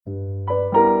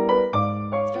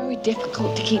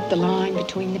difficult to keep the line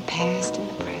between the past and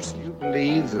the present. Do you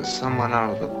believe that someone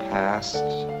out of the past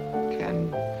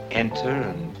can enter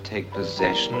and take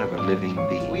possession of a living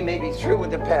being? We may be through with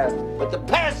the past, but the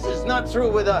past is not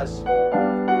through with us.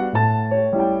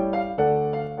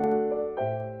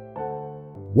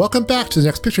 Welcome back to The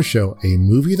Next Picture Show, a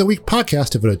Movie of the Week podcast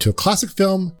devoted to a classic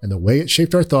film and the way it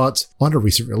shaped our thoughts on a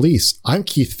recent release. I'm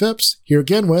Keith Phipps, here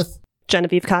again with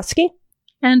Genevieve Koski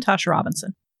and Tasha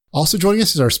Robinson. Also joining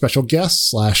us is our special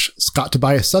guest / Scott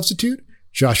Tobias substitute,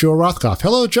 Joshua Rothkopf.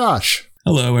 Hello, Josh.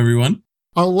 Hello, everyone.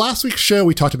 On last week's show,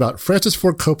 we talked about Francis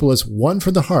Ford Coppola's One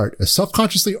from the Heart, a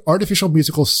self-consciously artificial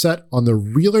musical set on the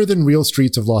realer-than-real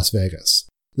streets of Las Vegas.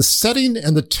 The setting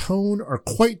and the tone are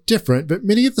quite different, but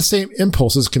many of the same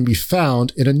impulses can be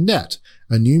found in Annette,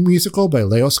 a new musical by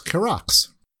Leos Carax.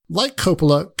 Like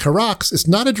Coppola, Carax is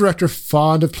not a director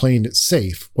fond of playing it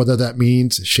safe, whether that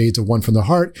means shades of One from the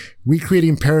Heart,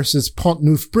 recreating Paris's Pont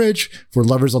Neuf Bridge for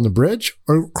Lovers on the Bridge,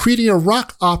 or creating a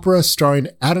rock opera starring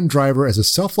Adam Driver as a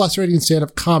self-lacerating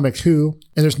stand-up comic who,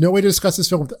 and there's no way to discuss this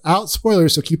film without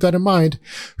spoilers, so keep that in mind,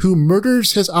 who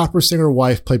murders his opera singer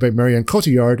wife, played by Marianne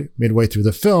Cotillard, midway through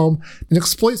the film, and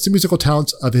exploits the musical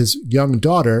talents of his young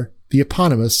daughter, the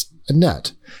eponymous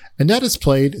Annette. Annette is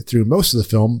played through most of the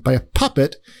film by a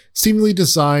puppet seemingly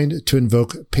designed to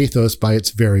invoke pathos by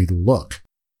its very look.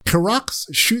 Carax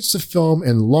shoots the film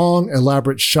in long,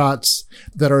 elaborate shots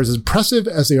that are as impressive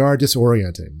as they are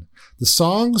disorienting. The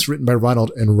songs, written by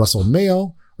Ronald and Russell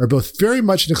Mayo, are both very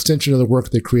much an extension of the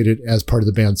work they created as part of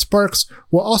the band Sparks,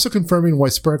 while also confirming why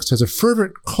Sparks has a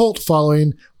fervent cult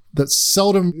following that's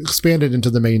seldom expanded into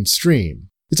the mainstream.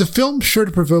 It's a film sure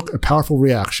to provoke a powerful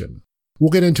reaction. We'll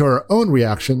get into our own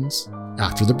reactions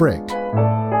after the break.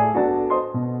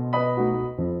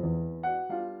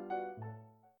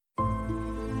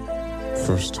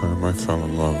 First time I fell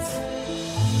in love.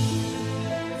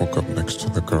 Woke up next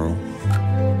to the girl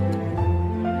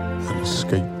and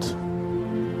escaped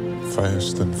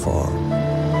fast and far.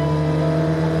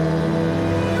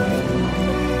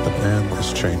 The man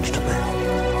has changed me.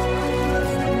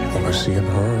 What I see in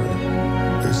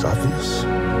her is obvious.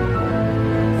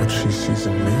 What she sees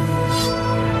in me,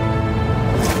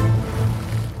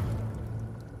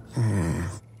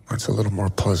 it's a little more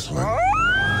puzzling. 1,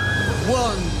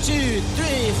 2,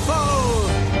 3, 4.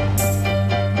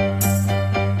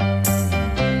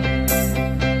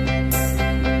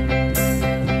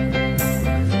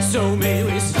 So may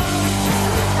we start.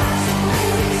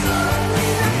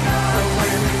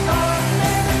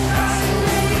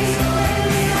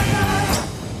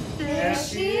 There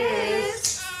she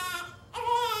is.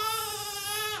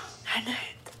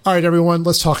 All right, everyone,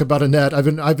 let's talk about Annette.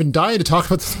 I've been dying to talk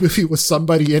about this movie with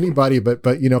somebody, anybody, but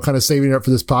kind of saving it up for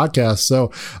this podcast.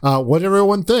 So, what did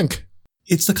everyone think?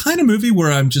 It's the kind of movie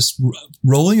where I'm just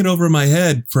rolling it over my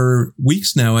head for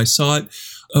weeks now. I saw it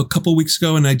a couple weeks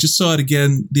ago, and I just saw it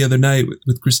again the other night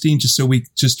with Christine, just to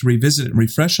revisit it and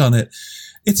refresh on it.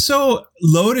 It's so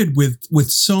loaded with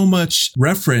so much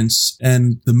reference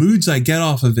and the moods I get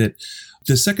off of it.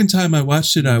 The second time I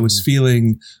watched it, I was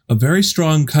feeling a very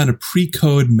strong kind of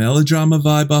pre-code melodrama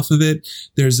vibe off of it.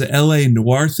 There's the LA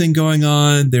noir thing going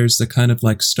on. There's the kind of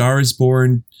like Star is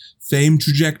Born fame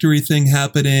trajectory thing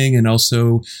happening. And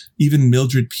also even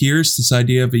Mildred Pierce, this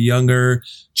idea of a younger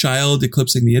child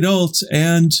eclipsing the adult.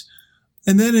 And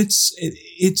then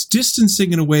it's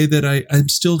distancing in a way that I'm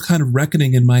still kind of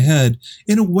reckoning in my head.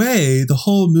 In a way, the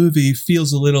whole movie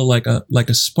feels a little like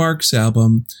a Sparks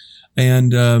album.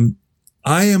 And,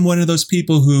 I am one of those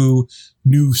people who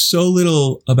knew so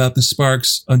little about the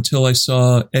Sparks until I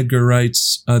saw Edgar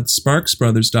Wright's Sparks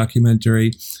Brothers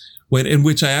documentary, in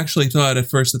which I actually thought at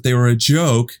first that they were a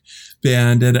joke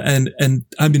band, and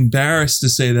I'm embarrassed to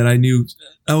say that I knew.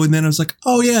 Oh, and then I was like,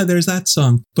 oh yeah, there's that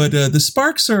song. But the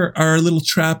Sparks are a little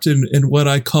trapped in what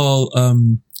I call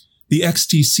the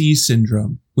XTC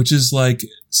syndrome, which is like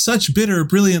such bitter,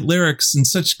 brilliant lyrics and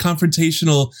such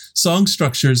confrontational song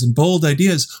structures and bold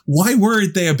ideas. Why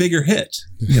weren't they a bigger hit?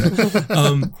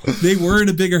 They weren't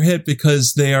a bigger hit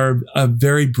because they are a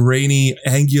very brainy,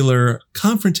 angular,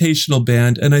 confrontational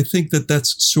band. And I think that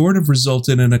that's sort of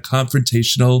resulted in a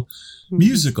confrontational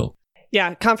musical.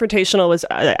 Yeah, confrontational was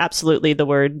absolutely the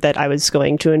word that I was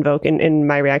going to invoke in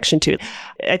my reaction to it.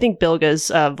 I think Bilga's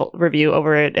review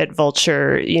over at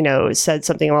Vulture, said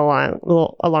something along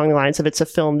the lines of it's a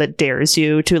film that dares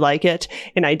you to like it.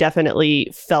 And I definitely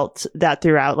felt that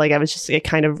throughout. Like I was just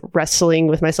kind of wrestling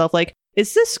with myself, like,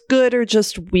 is this good or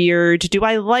just weird? Do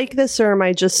I like this or am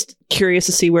I just curious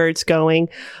to see where it's going?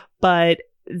 But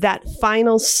that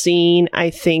final scene,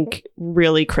 I think,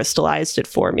 really crystallized it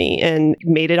for me and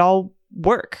made it all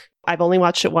work. I've only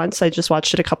watched it once. I just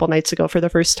watched it a couple nights ago for the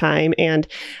first time. And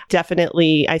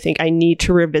definitely, I think I need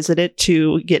to revisit it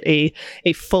to get a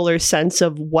fuller sense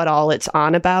of what all it's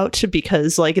on about.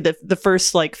 Because like the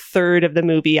first like third of the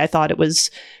movie, I thought it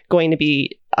was going to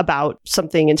be about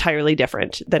something entirely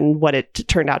different than what it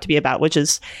turned out to be about, which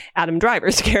is Adam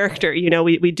Driver's character. You know,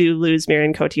 we do lose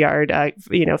Marion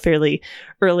Cotillard, fairly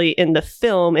early in the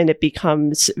film, and it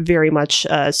becomes very much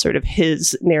sort of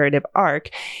his narrative arc.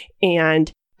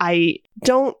 And I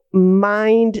don't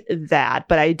mind that,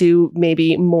 but I do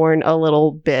maybe mourn a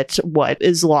little bit what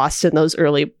is lost in those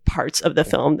early parts of the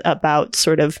film about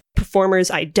sort of performers'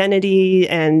 identity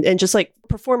and just like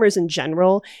performers in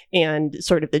general and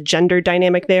sort of the gender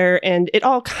dynamic there. And it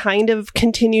all kind of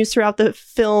continues throughout the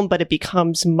film, but it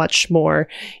becomes much more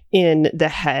in the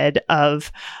head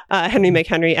of Henry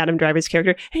McHenry, Adam Driver's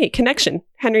character. Hey, connection,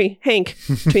 Henry, Hank,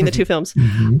 between the two films.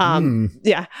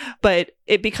 Yeah, but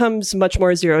it becomes much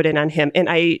more zeroed in on him. And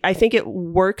I think it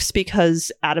works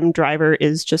because Adam Driver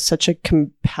is just such a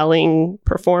compelling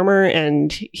performer,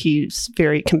 and he's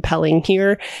very compelling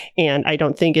here. And I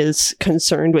don't think is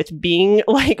concerned with being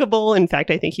likable. In fact,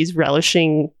 I think he's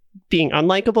relishing being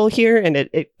unlikable here, and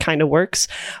it kind of works.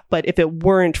 But if it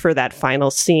weren't for that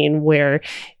final scene where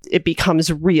it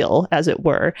becomes real, as it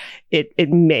were, it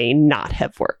may not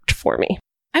have worked for me.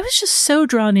 I was just so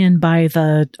drawn in by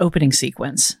the opening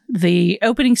sequence. The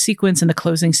opening sequence and the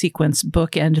closing sequence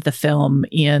bookend the film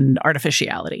in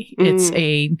artificiality. It's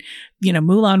a,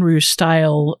 Moulin Rouge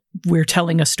style, we're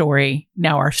telling a story,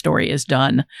 now our story is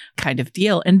done kind of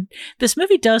deal. And this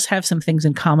movie does have some things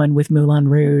in common with Moulin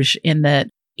Rouge in that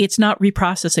it's not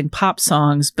reprocessing pop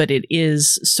songs, but it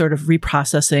is sort of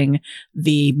reprocessing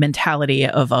the mentality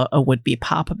of a would-be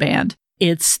pop band.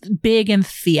 It's big and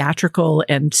theatrical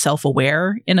and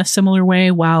self-aware in a similar way,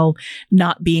 while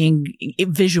not being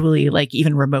visually like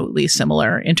even remotely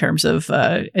similar in terms of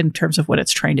what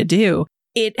it's trying to do.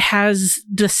 It has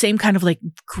the same kind of like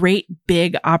great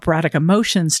big operatic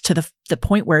emotions to the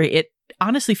point where it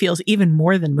honestly feels even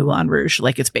more than Moulin Rouge,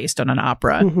 like it's based on an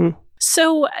opera. Mm-hmm.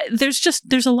 So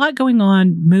there's a lot going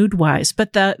on mood-wise,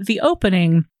 but the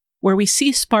opening, where we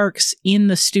see Sparks in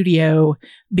the studio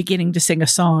beginning to sing a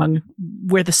song,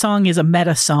 where the song is a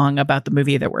meta song about the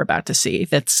movie that we're about to see.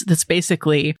 That's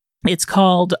basically, it's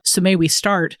called So May We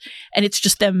Start. And it's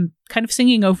just them kind of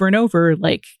singing over and over,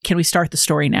 like, can we start the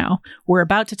story now? We're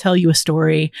about to tell you a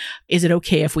story. Is it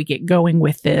okay if we get going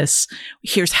with this?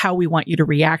 Here's how we want you to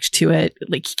react to it.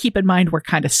 Like, keep in mind, we're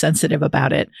kind of sensitive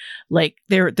about it. Like,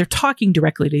 they're talking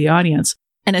directly to the audience.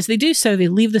 And as they do so, they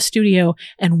leave the studio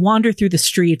and wander through the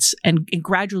streets and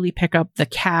gradually pick up the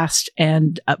cast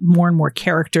and more and more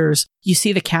characters. You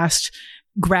see the cast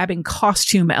grabbing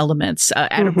costume elements.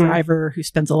 Adam Driver, who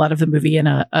spends a lot of the movie in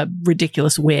a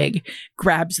ridiculous wig,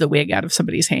 grabs the wig out of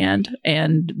somebody's hand,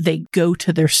 and they go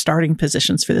to their starting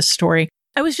positions for this story.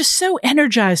 I was just so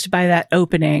energized by that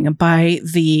opening, by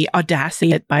the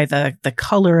audacity, by the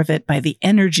color of it, by the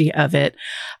energy of it,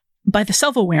 by the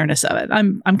self-awareness of it.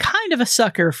 I'm kind of a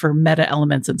sucker for meta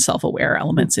elements and self-aware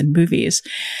elements in movies.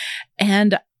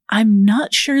 And I'm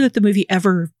not sure that the movie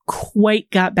ever quite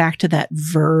got back to that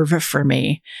verve for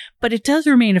me, but it does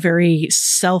remain a very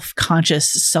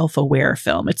self-conscious, self-aware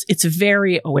film. It's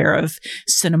very aware of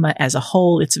cinema as a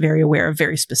whole. It's very aware of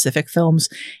very specific films,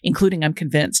 including, I'm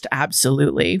convinced,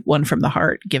 absolutely One from the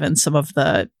Heart, given some of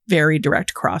the very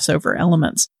direct crossover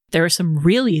elements. There are some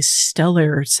really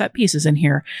stellar set pieces in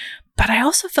here, but I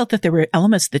also felt that there were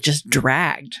elements that just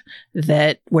dragged,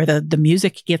 where the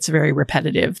music gets very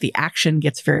repetitive, the action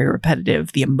gets very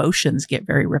repetitive, the emotions get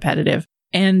very repetitive.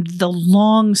 And the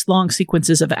long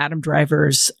sequences of Adam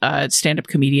Driver's stand-up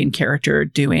comedian character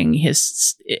doing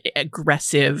his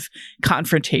aggressive,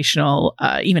 confrontational,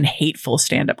 even hateful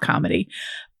stand-up comedy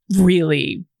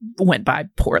really went by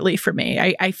poorly for me.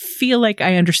 I feel like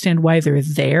I understand why they're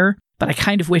there, but I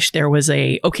kind of wish there was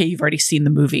okay, you've already seen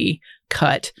the movie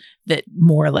cut that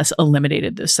more or less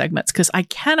eliminated those segments, because I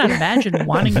cannot imagine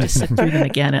wanting to sit through them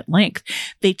again at length.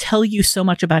 They tell you so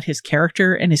much about his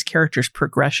character and his character's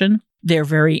progression. They're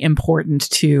very important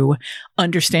to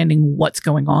understanding what's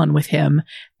going on with him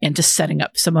and to setting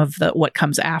up some of what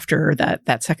comes after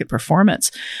that second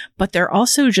performance. But they're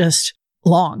also just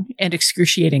long and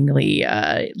excruciatingly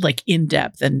in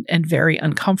depth and very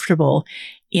uncomfortable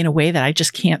in a way that I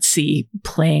just can't see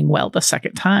playing well the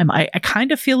second time. I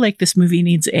kind of feel like this movie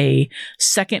needs a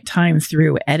second time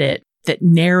through edit that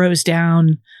narrows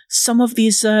down some of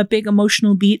these big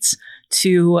emotional beats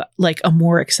to like a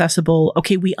more accessible,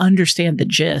 okay, we understand the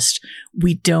gist.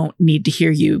 We don't need to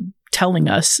hear you telling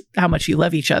us how much you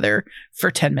love each other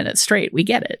for 10 minutes straight. We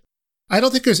get it. I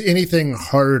don't think there's anything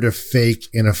harder to fake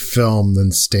in a film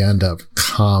than stand-up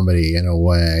comedy in a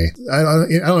way. I don't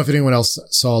know if anyone else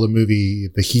saw the movie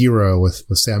The Hero with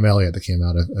Sam Elliott that came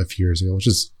out a few years ago, which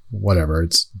is whatever.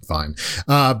 It's fine.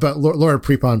 But Laura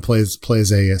Prepon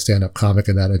plays a stand-up comic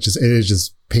in that. It is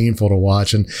just painful to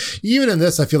watch. And even in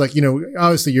this, I feel like,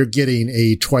 obviously you're getting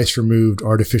a twice removed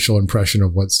artificial impression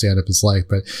of what stand-up is like.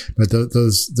 But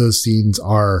those scenes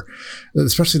are,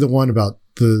 especially the one about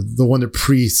the one that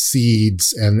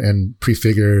precedes and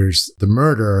prefigures the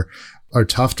murder, are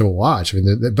tough to watch. I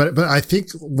mean, but I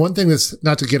think one thing that's,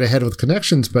 not to get ahead with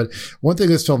connections, but one thing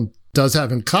this film does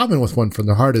have in common with One from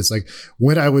the Heart is like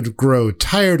when I would grow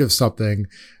tired of something,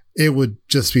 it would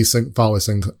just be followed with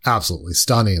something absolutely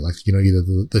stunning, like, either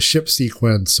the ship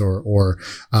sequence or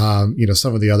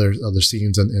some of the other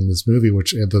scenes in this movie,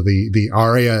 which the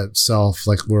aria itself,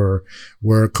 like where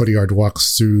Cotillard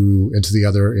walks through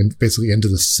basically into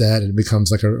the set, and it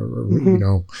becomes like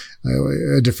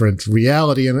a different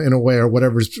reality in a way, or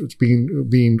whatever's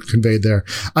being conveyed there.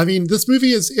 I mean, this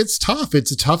movie it's tough.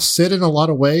 It's a tough sit in a lot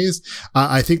of ways.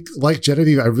 I think, like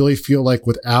Genevieve, I really feel like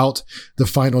without the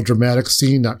final dramatic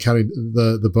scene, not counting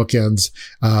the bookends,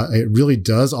 it really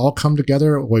does all come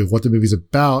together. What the movie's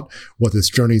about, what this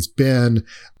journey's been.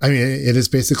 I mean, it is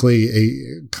basically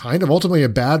a kind of ultimately a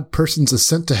bad person's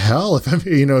ascent to hell, if I'm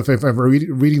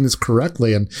reading this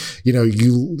correctly. And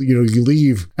you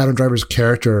leave Adam Driver's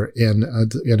character in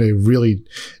a really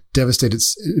devastated,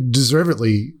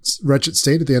 deservedly wretched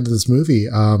state at the end of this movie.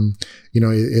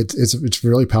 It's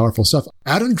really powerful stuff.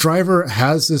 Adam Driver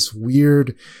has this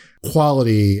weird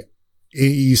quality.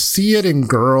 You see it in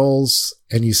girls,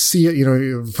 and you see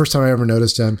it, first time I ever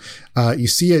noticed him, you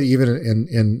see it even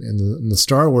in the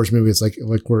Star Wars movie. It's like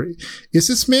where, is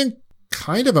this man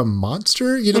kind of a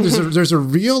monster? There's a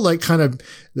real, like, kind of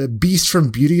the Beast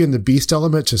from Beauty and the Beast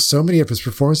element to so many of his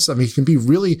performances. I mean, he can be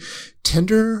really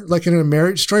tender, like in a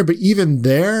marriage story, but even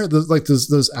there,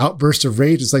 those outbursts of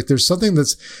rage, it's like there's something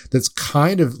that's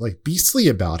kind of like beastly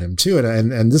about him too.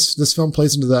 And this film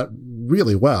plays into that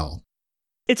really well.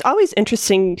 It's always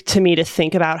interesting to me to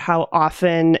think about how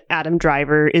often Adam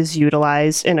Driver is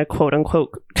utilized in a quote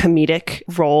unquote comedic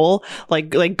role.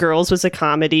 Like Girls was a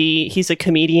comedy. He's a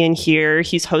comedian here.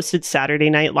 He's hosted Saturday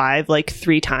Night Live like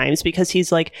 3 times, because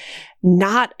he's like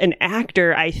not an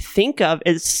actor I think of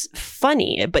as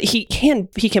funny, but he can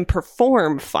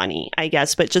perform funny, I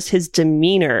guess, but just his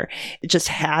demeanor just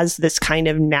has this kind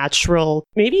of natural,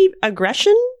 maybe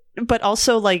aggression, but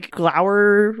also like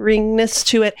gloweringness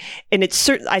to it. And it's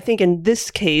certain, I think in this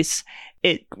case,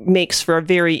 it makes for a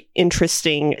very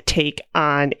interesting take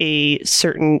on a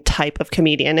certain type of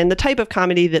comedian. And the type of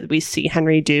comedy that we see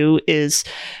Henry do is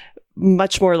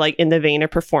much more like in the vein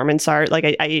of performance art.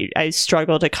 Like I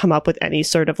struggle to come up with any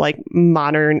sort of like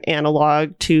modern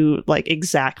analog to like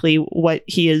exactly what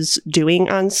he is doing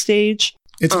on stage.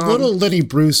 It's a little Lenny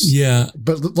Bruce, yeah,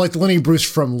 but like the Lenny Bruce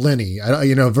from Lenny,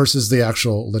 versus the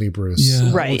actual Lenny Bruce,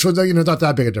 yeah. Right? Which was not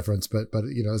that big a difference, but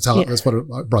that's what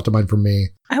it brought to mind for me.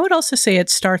 I would also say it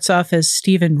starts off as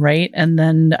Stephen Wright, and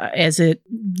then as it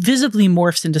visibly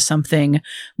morphs into something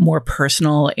more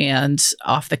personal and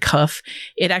off the cuff,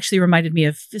 it actually reminded me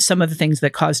of some of the things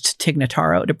that caused Tig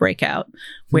Notaro to break out,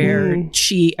 where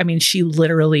she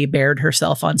literally bared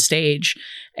herself on stage.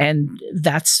 And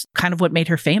that's kind of what made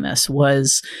her famous,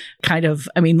 was kind of,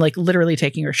 like literally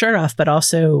taking her shirt off, but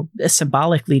also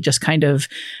symbolically just kind of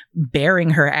bearing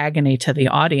her agony to the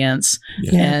audience.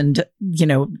 Yeah. And,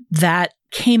 that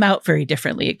came out very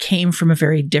differently. It came from a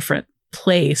very different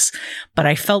place, but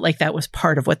I felt like that was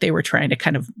part of what they were trying to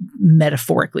kind of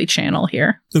metaphorically channel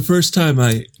here. The first time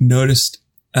I noticed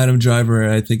Adam Driver,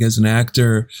 I think as an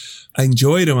actor, I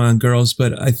enjoyed him on Girls,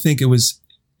 but I think it was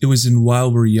in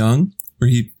While We're Young, where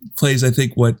he plays, I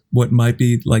think, what might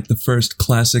be like the first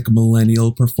classic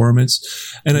millennial performance.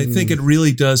 And I think it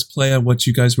really does play on what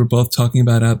you guys were both talking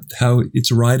about, how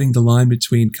it's riding the line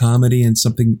between comedy and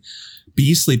something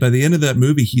beastly. By the end of that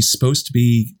movie, he's supposed to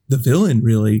be the villain,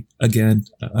 really. Again,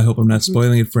 I hope I'm not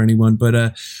spoiling it for anyone, but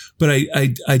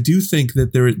I do think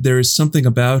that there is something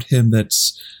about him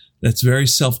that's very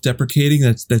self-deprecating,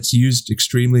 that's used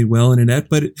extremely well in Annette.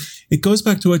 But it goes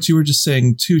back to what you were just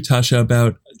saying too, Tasha,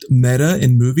 about meta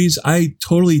in movies. I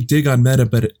totally dig on meta,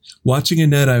 but watching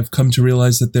Annette, I've come to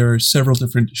realize that there are several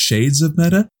different shades of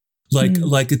meta.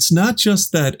 Like it's not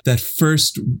just that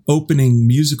first opening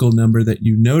musical number that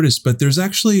you notice, but there's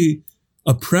actually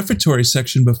a prefatory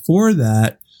section before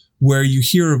that where you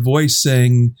hear a voice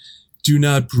saying, do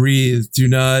not breathe, do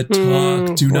not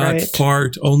talk, do not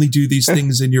fart, only do these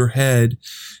things in your head.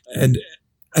 And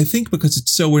I think because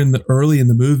it's so early in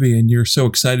the movie and you're so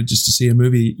excited just to see a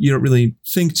movie, you don't really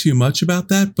think too much about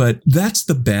that. But that's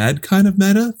the bad kind of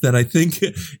meta that I think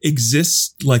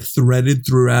exists like threaded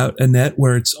throughout Annette,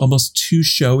 where it's almost too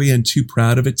showy and too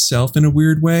proud of itself in a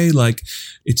weird way. Like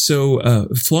it's so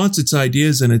flaunts its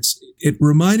ideas, and it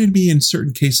reminded me in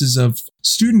certain cases of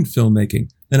student filmmaking.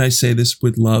 And I say this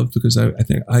with love because I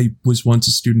think I was once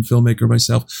a student filmmaker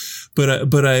myself,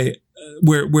 but I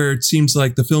where it seems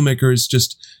like the filmmaker is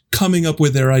just coming up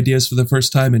with their ideas for the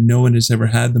first time and no one has ever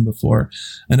had them before.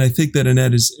 And I think that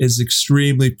Annette is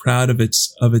extremely proud of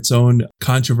its own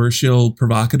controversial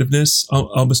provocativeness,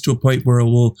 almost to a point where it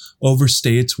will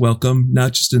overstay its welcome,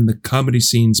 not just in the comedy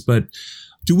scenes, but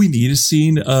do we need a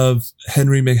scene of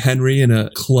Henry McHenry in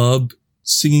a club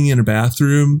singing in a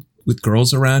bathroom with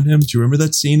girls around him? Do you remember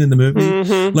that scene in the movie?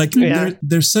 Mm-hmm. Like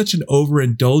there's such an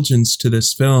overindulgence to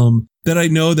this film that I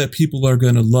know that people are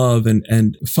going to love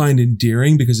and find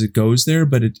endearing because it goes there.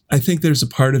 But I think there's a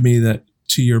part of me that,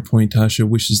 to your point, Tasha,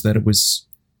 wishes that it was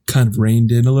kind of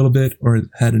reined in a little bit or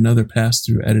had another pass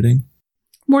through editing.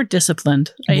 More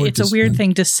disciplined. It's a weird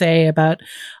thing to say about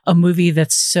a movie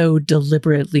that's so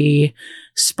deliberately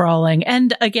sprawling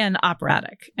and, again,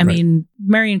 operatic. I mean,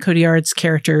 Marion Cotillard's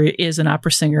character is an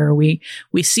opera singer. We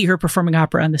see her performing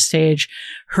opera on the stage.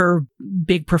 Her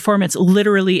big performance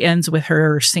literally ends with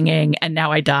her singing, "And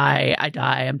now I die,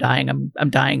 I'm dying, I'm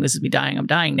dying, this is me dying, I'm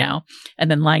dying now," and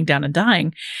then lying down and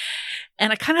dying.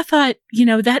 And I kind of thought,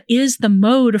 that is the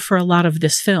mode for a lot of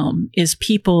this film, is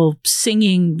people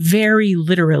singing very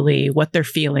literally what they're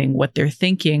feeling, what they're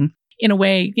thinking. In a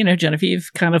way, Genevieve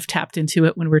kind of tapped into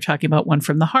it when we were talking about One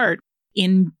from the Heart.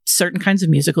 In certain kinds of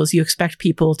musicals, you expect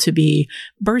people to be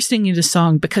bursting into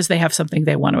song because they have something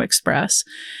they want to express.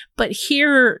 But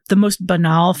here, the most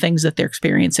banal things that they're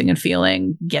experiencing and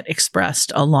feeling get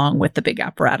expressed along with the big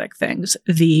operatic things.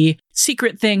 The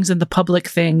secret things and the public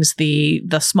things, the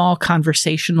small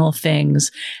conversational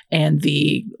things, and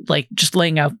the just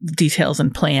laying out details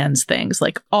and plans things,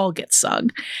 all get sung.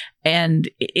 And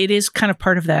it is kind of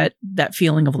part of that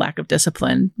feeling of lack of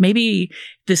discipline. Maybe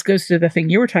this goes to the thing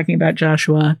you were talking about,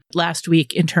 Joshua, last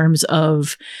week in terms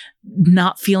of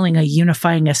not feeling a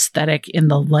unifying aesthetic in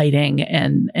the lighting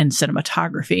and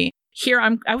cinematography. Here,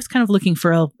 I was kind of looking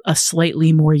for a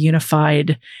slightly more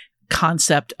unified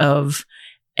concept of,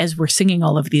 as we're singing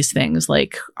all of these things,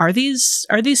 are these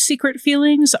secret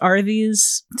feelings? Are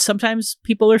these sometimes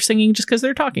people are singing just because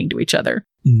they're talking to each other?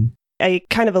 Mm. I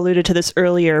kind of alluded to this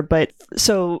earlier, but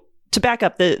so to back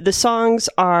up, the songs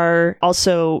are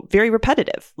also very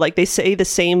repetitive. They say the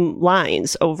same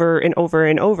lines over and over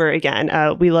and over again.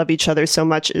 "We love each other so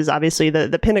much" is obviously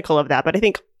the pinnacle of that. But I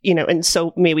think, and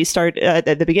so may we start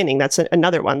at the beginning. That's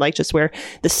another one, just where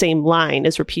the same line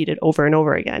is repeated over and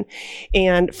over again.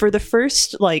 And for the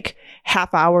first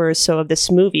half hour or so of this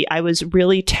movie, I was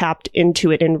really tapped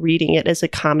into it and reading it as a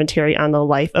commentary on the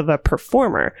life of a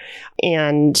performer,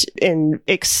 and in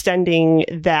extending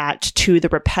that to the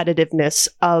repetitiveness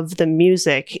of the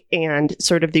music and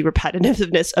sort of the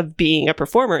repetitiveness of being a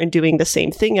performer and doing the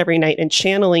same thing every night and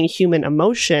channeling human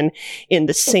emotion in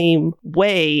the same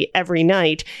way every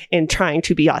night and trying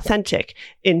to be authentic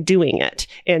in doing it.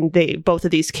 And both of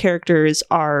these characters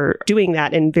are doing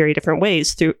that in very different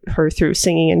ways, through her through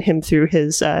singing and him through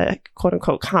his quote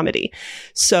unquote comedy.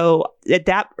 So at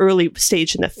that early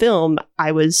stage in the film,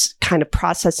 I was kind of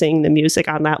processing the music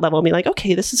on that level and being like,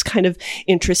 okay, this is kind of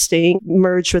interesting,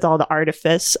 merged with all the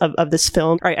artifice of this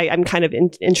film. I'm kind of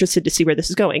interested to see where this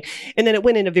is going. And then it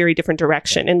went in a very different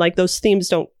direction. And those themes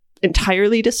don't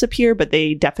entirely disappear, but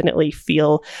they definitely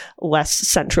feel less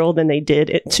central than they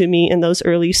did to me in those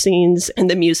early scenes. And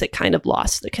the music kind of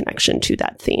lost the connection to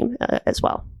that theme as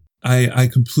well. I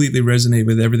completely resonate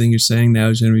with everything you're saying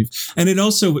now, Genevieve. And it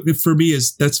also, for me,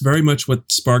 that's very much what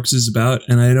Sparks is about.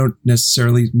 And I don't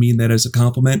necessarily mean that as a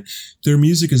compliment. Their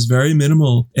music is very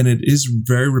minimal and it is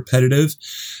very repetitive.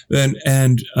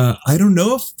 And I don't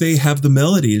know if they have the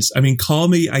melodies. I mean, call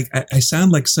me, I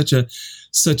sound like such an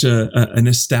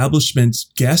establishment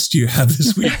guest you have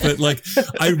this week, but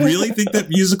I really think that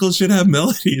musicals should have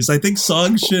melodies. I think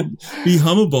songs should be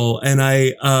hummable, and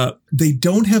they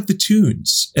don't have the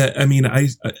tunes. I mean,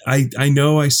 I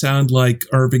know I sound like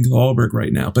Irving Thalberg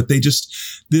right now, but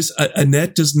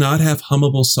Annette does not have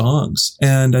hummable songs,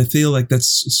 and I feel like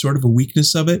that's sort of a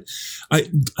weakness of it.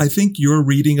 I think your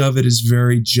reading of it is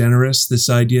very generous. This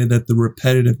idea that the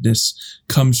repetitiveness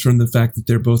comes from the fact that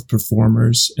they're both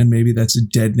performers, and maybe that's a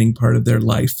deadening part of their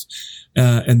life.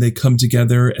 And they come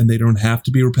together and they don't have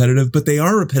to be repetitive, but they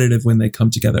are repetitive when they come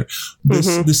together.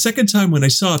 The second time when I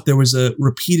saw it, there was a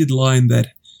repeated line that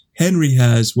Henry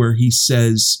has where he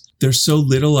says, "There's so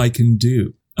little I can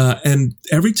do." And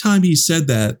every time he said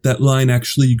that line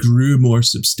actually grew more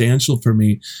substantial for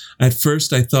me. At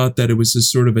first, I thought that it was a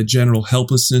sort of a general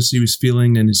helplessness he was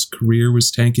feeling and his career was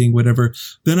tanking, whatever.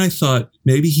 Then I thought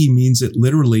maybe he means it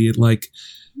literally.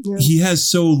 He has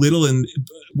so little, and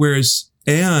whereas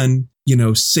Anne,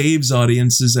 saves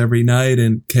audiences every night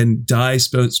and can die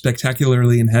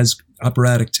spectacularly and has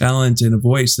operatic talent and a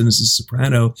voice and is a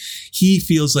soprano, he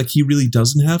feels like he really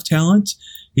doesn't have talent.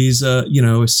 He's a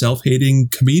self-hating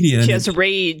comedian. He has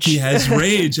rage. He has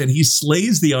rage, and he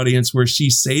slays the audience where she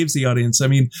saves the audience. I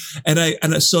mean,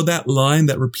 so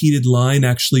that repeated line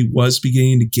actually was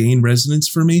beginning to gain resonance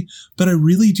for me. But I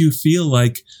really do feel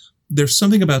like there's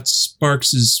something about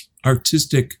Sparks's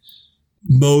artistic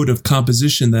mode of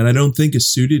composition that I don't think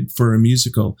is suited for a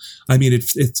musical. I mean,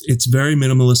 it's very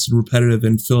minimalist and repetitive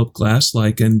and Philip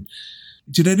Glass-like. And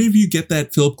did any of you get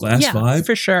that Philip Glass vibe?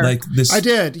 For sure. Like this, I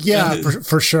did. Yeah,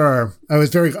 for sure. I was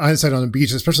very Einstein on the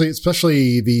beach,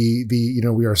 especially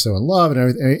the We Are So in Love and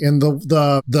everything, and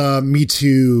the Me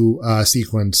Too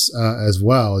sequence as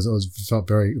well. It felt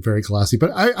very, very classy.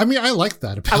 But I mean, I like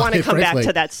that. I want to come back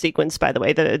to that sequence, by the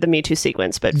way, the Me Too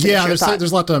sequence. But yeah, there's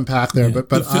a lot to unpack there. Yeah. But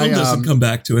the film doesn't come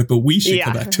back to it, but we should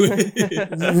come back to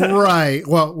it. Right.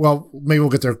 Well, maybe we'll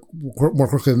get there more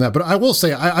quickly than that. But I will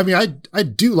say, I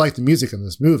do like the music in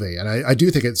this movie, and I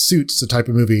do think it suits the type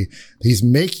of movie that he's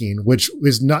making, which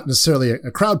is not necessarily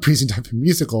a crowd pleasing type of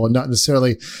musical, and not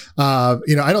necessarily, I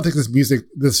don't think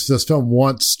this film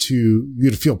wants you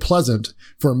to feel pleasant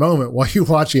for a moment while you're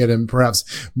watching it, and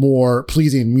perhaps more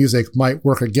pleasing music might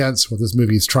work against what this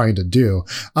movie is trying to do.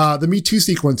 The Me Too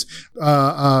sequence,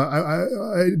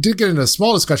 I did get into a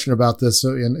small discussion about this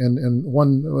in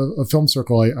one film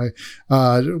circle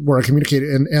where I communicated,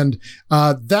 and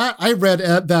that I read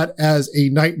that as a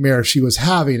nightmare she was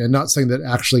having, and not something that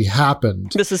actually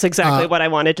happened. This is exactly what I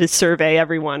wanted to survey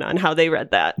everyone on how they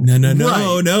read that.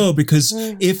 No, because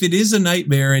if it is a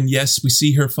nightmare, and yes, we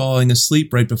see her falling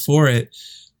asleep right before it,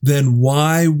 then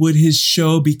why would his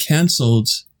show be canceled?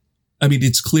 I mean,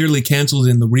 it's clearly canceled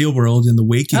in the real world, in the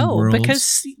waking world.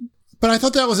 But I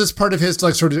thought that was as part of his,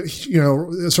 sort of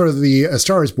the A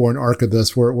Star is Born arc of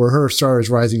this, where her star is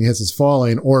rising, his is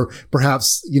falling, or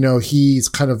perhaps, he's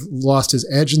kind of lost his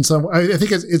edge in some way. I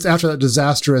think it's after that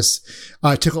disastrous,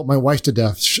 Tickled My Wife to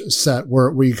Death set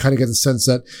where you kind of get the sense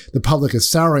that the public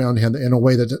is souring on him in a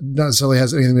way that not necessarily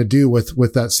has anything to do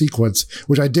with that sequence,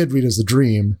 which I did read as a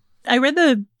dream. I read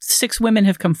the 6 women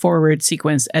have come forward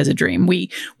sequence as a dream.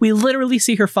 We literally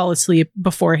see her fall asleep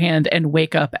beforehand and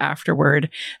wake up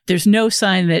afterward. There's no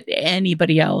sign that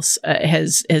anybody else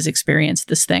has experienced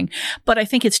this thing. But I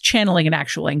think it's channeling an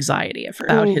actual anxiety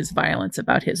about his violence,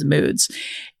 about his moods.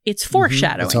 It's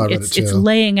foreshadowing. It's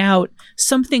laying out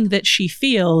something that she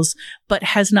feels, but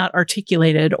has not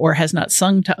articulated or has not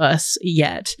sung to us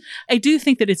yet. I do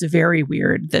think that it's very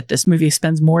weird that this movie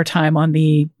spends more time on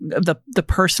the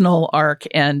personal arc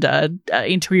and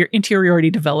interiority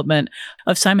development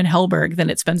of Simon Helberg than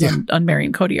it spends on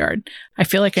Marion Cotillard. I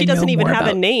feel like he doesn't even have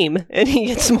a name, and he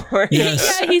gets more.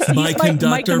 Yes, he's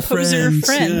my composer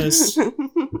friend. Yes.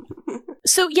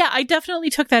 So yeah, I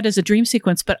definitely took that as a dream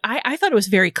sequence, but I thought it was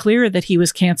very clear that he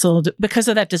was canceled because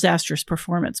of that disastrous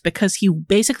performance, because he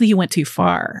went too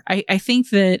far. I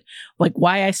think that, like,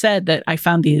 why I said that I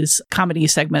found these comedy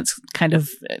segments kind of,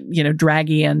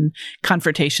 draggy and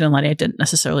confrontational, and I didn't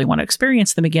necessarily want to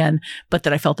experience them again, but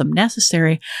that I felt them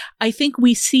necessary. I think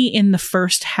we see in the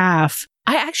first half,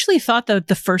 I actually thought that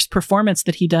the first performance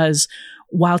that he does,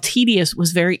 while tedious,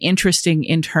 was very interesting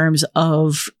in terms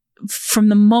of, from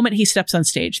the moment he steps on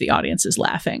stage, the audience is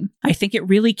laughing. I think it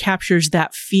really captures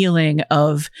that feeling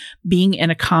of being in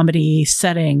a comedy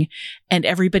setting and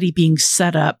everybody being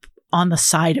set up on the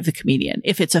side of the comedian.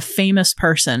 If it's a famous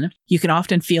person, you can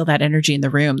often feel that energy in the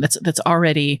room. That's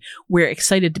already, we're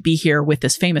excited to be here with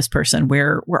this famous person.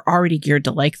 We're already geared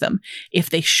to like them. If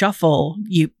they shuffle,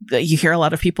 you hear a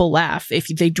lot of people laugh. If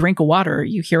they drink water,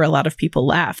 you hear a lot of people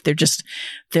laugh.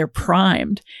 They're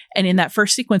primed. And in that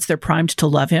first sequence, they're primed to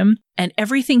love him. And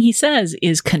everything he says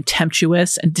is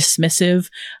contemptuous and dismissive,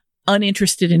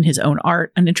 uninterested in his own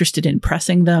art, uninterested in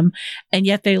pressing them, and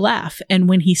yet they laugh. And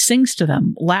when he sings to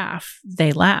them,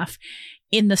 they laugh.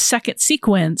 In the second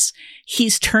sequence,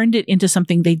 he's turned it into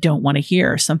something they don't want to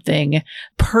hear, something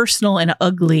personal and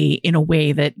ugly in a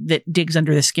way that digs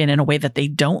under the skin in a way that they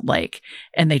don't like,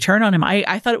 and they turn on him.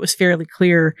 I thought it was fairly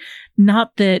clear,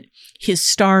 not that his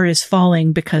star is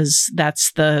falling because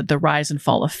that's the rise and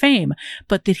fall of fame,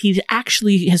 but that he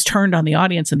actually has turned on the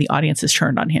audience and the audience has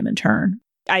turned on him in turn.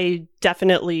 I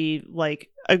definitely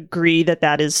agree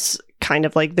that is kind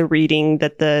of like the reading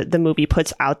that the movie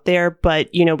puts out there.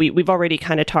 But, you know, we've already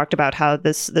kind of talked about how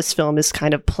this film is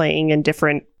kind of playing in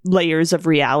different layers of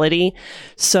reality.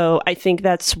 So I think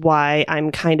that's why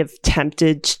I'm kind of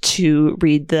tempted to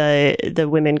read the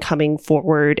women coming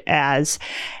forward as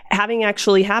having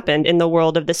actually happened in the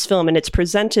world of this film. And it's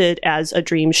presented as a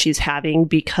dream she's having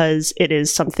because it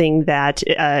is something that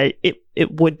it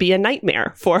would be a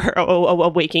nightmare for her, a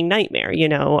waking nightmare, you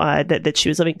know, that she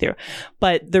was living through.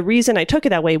 But the reason I took it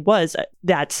that way was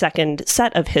that second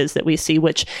set of his that we see,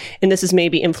 which, and this is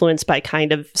maybe influenced by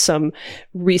kind of some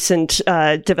recent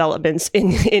developments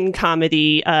in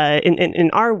comedy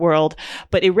in our world,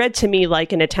 but it read to me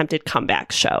like an attempted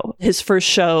comeback show. His first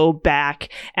show back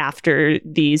after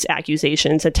these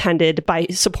accusations, attended by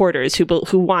supporters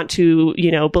who want to,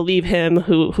 you know, believe him,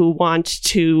 who want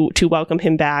to welcome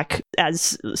him back,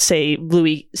 as say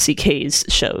Louis C.K.'s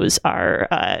shows are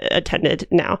attended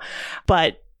now.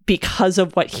 But because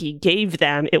of what he gave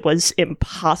them, it was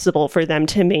impossible for them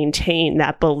to maintain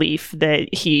that belief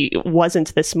that he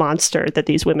wasn't this monster that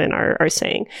these women are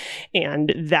saying.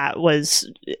 And that was,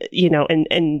 you know,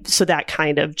 and so that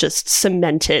kind of just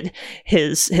cemented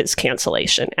his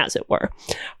cancellation, as it were.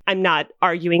 I'm not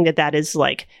arguing that is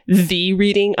like the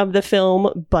reading of the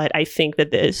film, but I think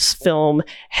that this film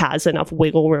has enough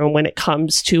wiggle room when it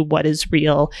comes to what is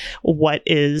real, what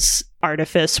is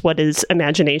artifice, what is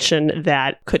imagination,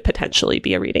 that could potentially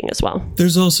be a reading as well.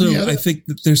 There's also, I think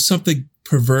that there's something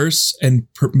perverse and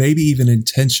maybe even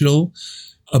intentional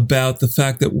about the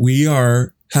fact that we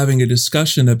are having a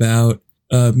discussion about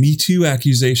Me Too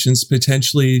accusations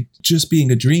potentially just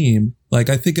being a dream. Like,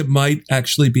 I think it might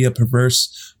actually be a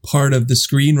perverse part of the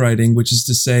screenwriting, which is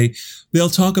to say, they'll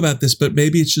talk about this, but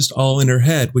maybe it's just all in her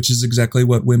head, which is exactly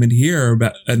what women hear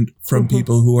about and from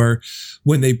people who are,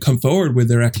 when they come forward with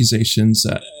their accusations.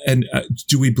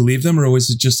 Do we believe them, or was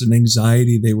it just an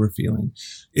anxiety they were feeling?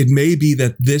 It may be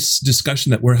that this discussion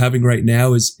that we're having right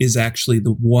now is actually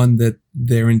the one that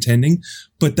they're intending,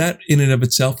 but that in and of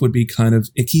itself would be kind of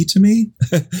icky to me.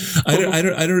 I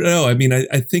don't know. I mean,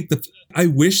 I think I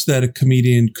wish that a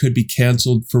comedian could be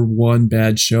canceled for one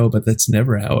bad show, but that's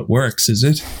never how it works, is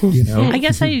it? You know, I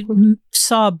guess I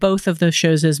saw both of those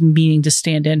shows as meaning to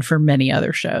stand in for many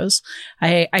other shows.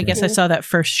 I guess I saw that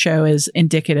first show as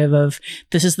indicative of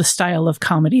this is the style of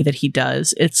comedy that he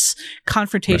does. It's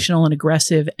confrontational and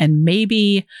aggressive and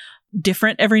maybe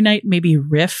different every night, maybe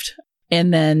riffed.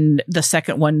 And then the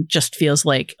second one just feels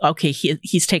like, okay,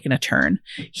 he's taken a turn.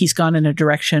 He's gone in a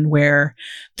direction where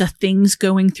the things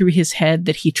going through his head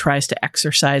that he tries to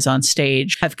exercise on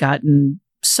stage have gotten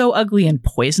so ugly and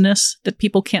poisonous that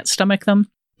people can't stomach them.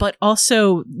 But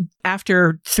also,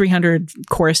 after 300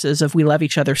 choruses of We Love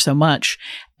Each Other So Much,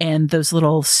 and those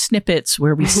little snippets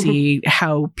where we see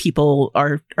how people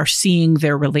are seeing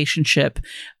their relationship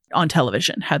on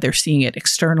television, how they're seeing it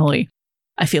externally,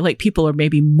 I feel like people are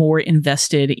maybe more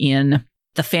invested in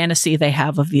the fantasy they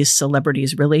have of these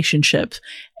celebrities' relationships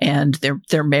and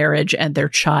their marriage and their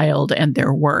child and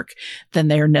their work than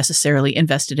they are necessarily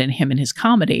invested in him and his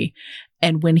comedy.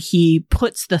 And when he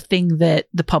puts the thing that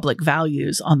the public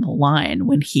values on the line,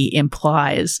 when he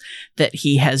implies that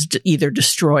he has either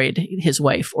destroyed his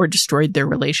wife or destroyed their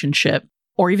relationship,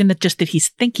 or even that he's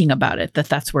thinking about it,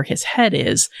 that's where his head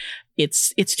is,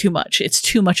 it's too much. It's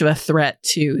too much of a threat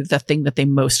to the thing that they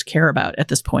most care about at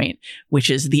this point, which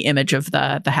is the image of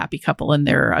the happy couple and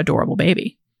their adorable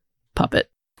baby puppet.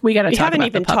 We got to talk about the puppet. We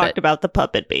haven't even talked about the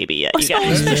puppet baby yet.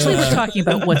 Especially we're talking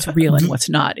about what's real and what's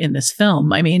not in this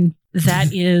film. I mean,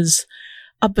 that is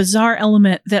a bizarre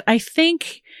element that I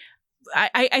think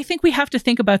we have to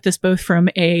think about this both from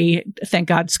a thank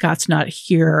God Scott's not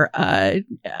here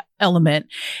element,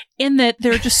 in that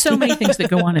there are just so many things that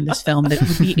go on in this film that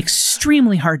would be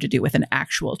extremely hard to do with an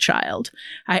actual child.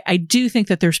 I do think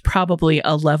that there's probably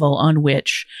a level on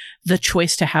which the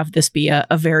choice to have this be a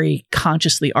very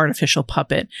consciously artificial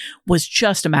puppet was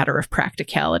just a matter of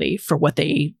practicality for what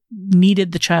they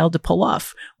needed the child to pull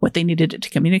off, what they needed it to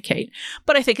communicate.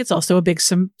 But I think it's also a big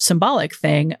symbolic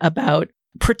thing about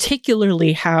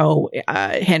particularly how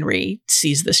Henry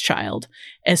sees this child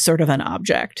as sort of an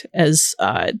object, as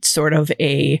sort of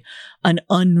an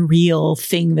unreal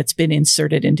thing that's been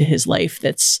inserted into his life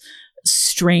that's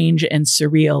strange and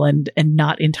surreal and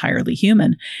not entirely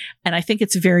human. And I think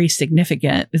it's very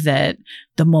significant that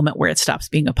the moment where it stops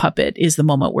being a puppet is the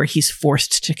moment where he's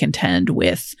forced to contend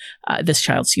with this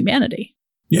child's humanity.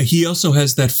 Yeah, he also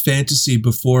has that fantasy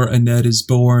before Annette is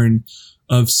born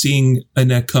of seeing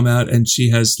Annette come out and she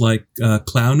has like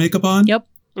clown makeup on. Yep.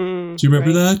 Do you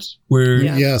remember that? Where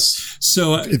yes.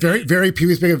 So very, very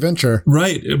Pee-wee's Big Adventure.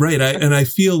 Right. I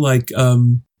feel like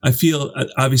I feel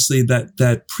obviously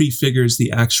that prefigures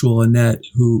the actual Annette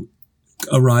who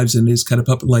arrives and is kind of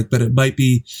puppet-like, but it might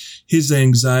be his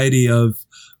anxiety of,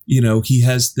 he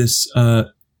has this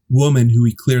woman who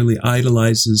he clearly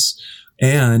idolizes,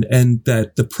 and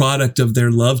that the product of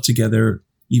their love together,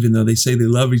 even though they say they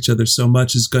love each other so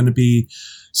much, is going to be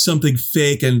something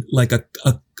fake and like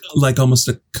like almost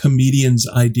a comedian's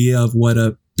idea of what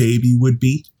a baby would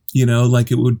be.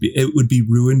 Like it would be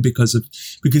ruined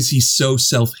because he's so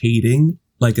self-hating.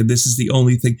 Like, and this is the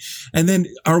only thing. And then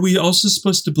are we also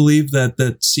supposed to believe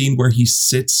that scene where he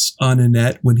sits on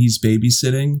Annette when he's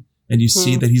babysitting and you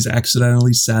see that he's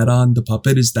accidentally sat on the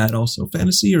puppet? Is that also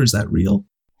fantasy or is that real?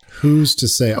 Who's to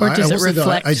say? Or does it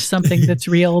reflect something that's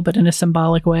real, but in a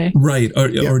symbolic way? Right. Or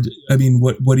I mean,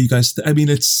 what do you guys, I mean,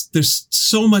 there's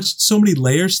so many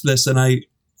layers to this, and I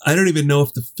don't even know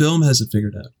if the film has it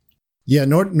figured out. Yeah,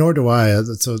 nor do I.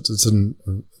 It's a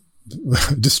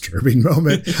disturbing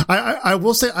moment. I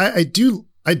will say I do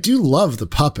love the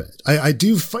puppet. I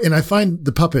do, and I find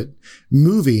the puppet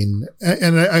moving,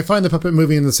 and I find the puppet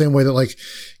moving in the same way that like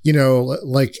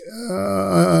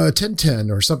Tintin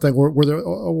or something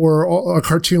where a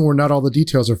cartoon where not all the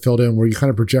details are filled in, where you kind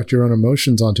of project your own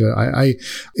emotions onto it.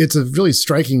 It's a really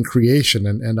striking creation,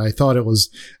 and I thought it was,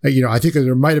 I think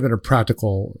there might have been a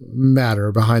practical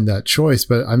matter behind that choice,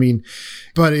 but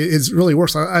it really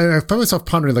works. I find myself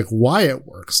pondering like why it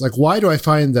works. Like, why do I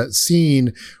find that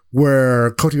scene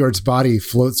where Cotillard's body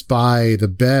floats by the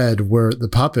bed where the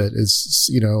puppet is,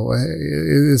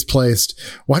 is placed?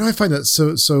 Why do I find that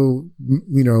so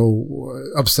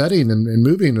upsetting and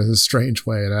moving in a strange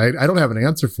way? And I don't have an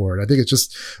answer for it. I think it's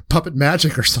just puppet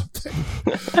magic or something.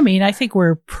 I mean, I think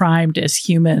we're primed as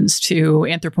humans to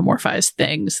anthropomorphize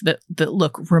things that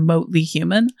look remotely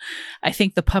human. I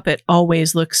think the puppet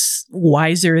always looks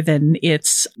wiser than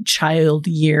its child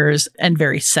years and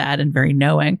very sad and very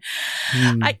knowing.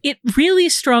 It really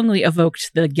strongly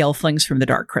evoked the Gelflings from the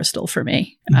Dark Crystal for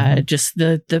me. Just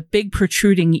the big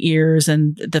protruding ears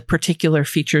and the particular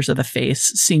features of the face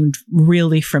seemed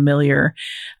really familiar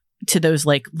to those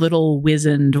like little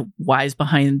wizened, wise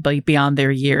beyond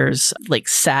their years, like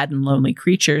sad and lonely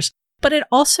creatures. But it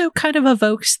also kind of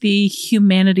evokes the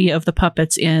humanity of the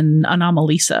puppets in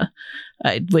Anomalisa,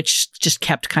 which just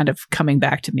kept kind of coming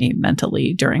back to me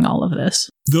mentally during all of this.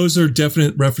 Those are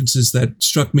definite references that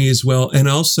struck me as well. And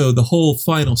also the whole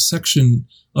final section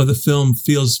of the film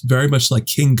feels very much like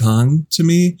King Kong to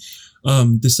me.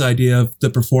 This idea of the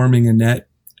performing Annette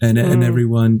and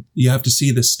everyone, you have to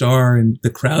see the star and the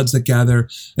crowds that gather.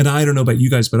 And I don't know about you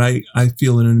guys, but I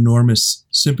feel an enormous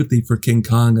sympathy for King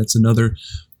Kong. That's another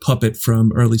puppet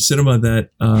from early cinema that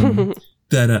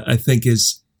I think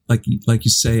is like you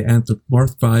say,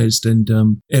 anthropomorphized,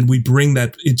 and we bring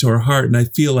that into our heart. And I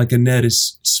feel like Annette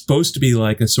is supposed to be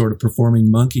like a sort of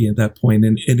performing monkey at that point,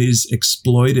 and it is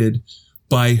exploited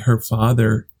by her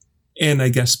father, and I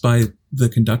guess by the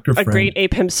conductor friend, a great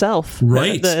ape himself.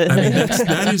 Right. I mean, that's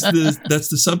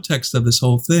the subtext of this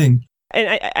whole thing.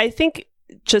 And I think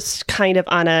just kind of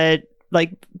on a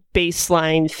like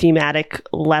baseline thematic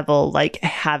level, like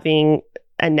having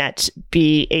Annette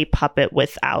be a puppet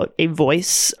without a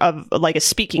voice of like a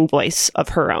speaking voice of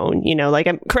her own, like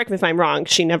correct me if I'm wrong.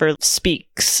 She never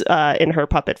speaks in her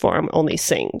puppet form, only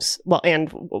sings. Well, and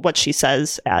what she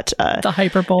says at the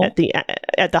hyperbole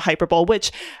at the hyperbole,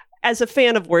 which, as a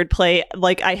fan of wordplay,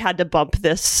 like I had to bump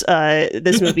this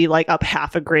movie like up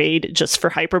half a grade just for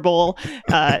hyperbole /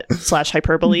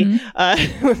 hyperbole.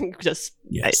 Just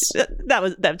yes.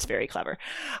 That's very clever.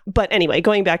 But anyway,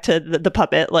 going back to the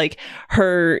puppet, like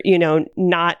her,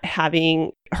 not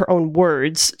having her own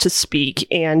words to speak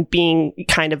and being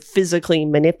kind of physically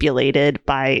manipulated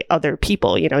by other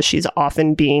people. She's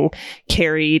often being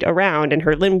carried around and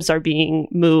her limbs are being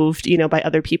moved, by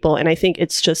other people. And I think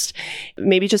it's just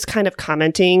maybe just kind of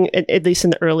commenting, at least in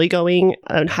the early going,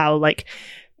 on how like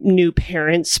new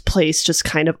parents place just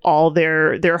kind of all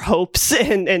their hopes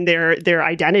and their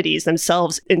identities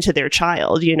themselves into their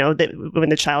child, that when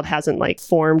the child hasn't like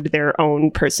formed their own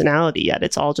personality yet,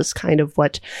 it's all just kind of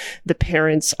what the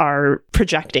parents are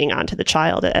projecting onto the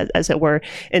child, as it were.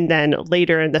 And then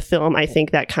later in the film, I think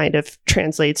that kind of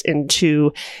translates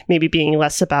into maybe being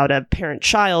less about a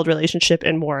parent-child relationship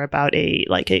and more about a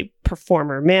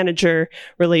performer-manager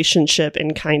relationship,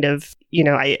 and kind of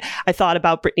I thought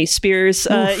about Britney Spears,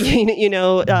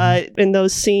 in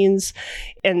those scenes,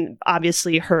 and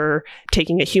obviously her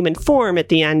taking a human form at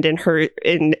the end, and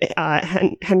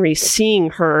Henry seeing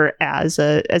her as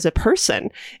a person,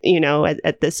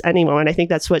 at this ending moment. I think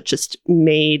that's what just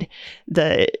made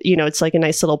it's like a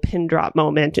nice little pin drop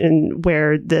moment, and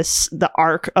where the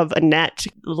arc of Annette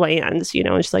lands.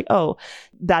 It's like, oh,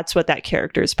 that's what that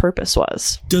character's purpose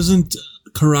was. Doesn't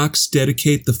Carax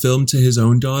dedicate the film to his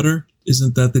own daughter?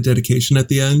 Isn't that the dedication at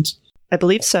the end? I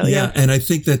believe so. Yeah. And I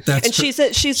think that's and she's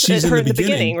her in the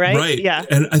beginning, right? Right. Yeah.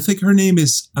 And I think her name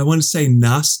is, I want to say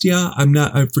Nastya.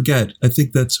 I forget. I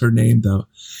think that's her name though.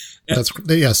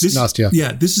 Nastya.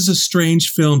 Yeah, this is a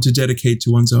strange film to dedicate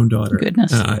to one's own daughter.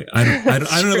 Goodness, I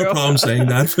don't have a problem saying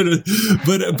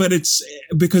that, but it's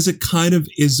because it kind of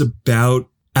is about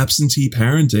absentee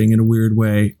parenting in a weird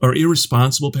way, or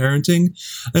irresponsible parenting,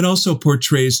 and also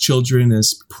portrays children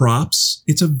as props.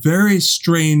 It's a very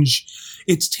strange.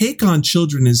 Its take on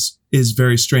children is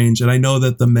very strange, and I know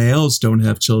that the males don't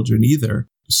have children either.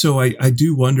 So I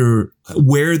do wonder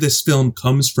where this film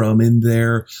comes from in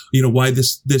their, why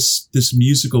this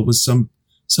musical was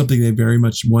something they very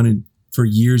much wanted for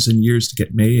years and years to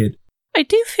get made. I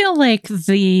do feel like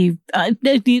you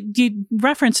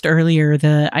referenced earlier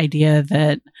the idea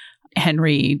that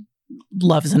Henry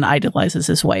loves and idolizes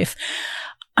his wife.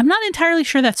 I'm not entirely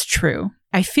sure that's true.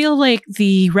 I feel like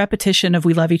the repetition of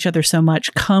 "we love each other so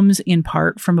much" comes in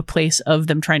part from a place of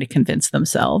them trying to convince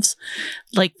themselves.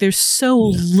 Like there's so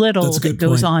little that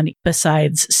goes on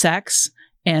besides sex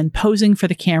and posing for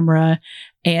the camera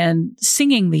and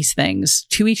singing these things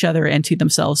to each other and to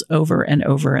themselves over and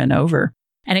over and over.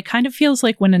 And it kind of feels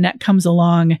like when Annette comes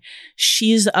along,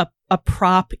 she's a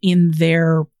prop in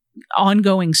their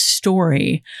ongoing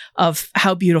story of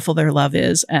how beautiful their love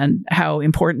is and how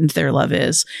important their love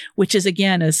is, which is,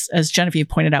 again, as Genevieve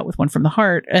pointed out with One from the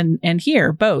Heart and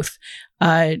here, both,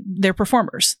 they're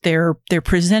performers. They're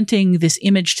presenting this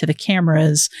image to the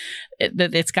cameras.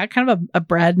 It's got kind of a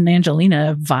Brad and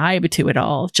Angelina vibe to it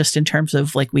all, just in terms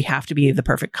of like, we have to be the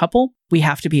perfect couple. We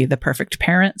have to be the perfect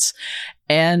parents.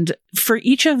 And for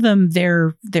each of them,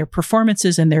 their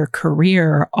performances and their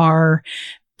career are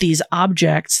these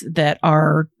objects that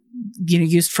are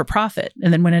used for profit.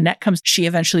 And then when Annette comes, she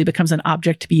eventually becomes an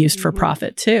object to be used for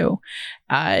profit too.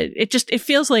 It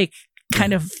feels like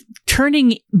kind of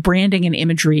turning branding and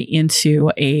imagery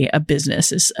into a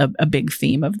business is a big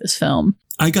theme of this film.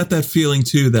 I got that feeling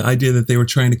too, the idea that they were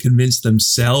trying to convince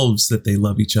themselves that they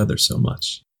love each other so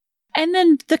much. And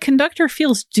then the conductor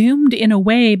feels doomed in a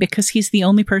way because he's the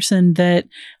only person that,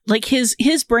 like, his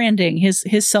branding,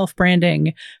 his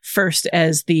self-branding first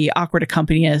as the awkward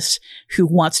accompanist who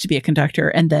wants to be a conductor,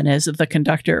 and then as the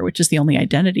conductor, which is the only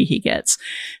identity he gets,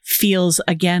 feels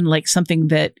again like something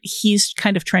that he's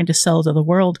kind of trying to sell to the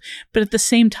world. But at the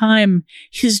same time,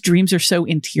 his dreams are so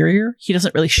interior. He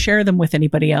doesn't really share them with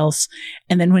anybody else.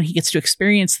 And then when he gets to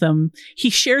experience them, he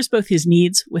shares both his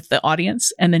needs with the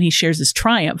audience, and then he shares his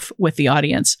triumph with the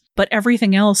audience. But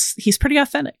everything else, he's pretty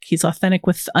authentic. He's authentic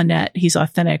with Annette. He's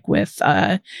authentic with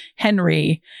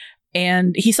Henry,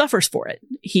 and he suffers for it.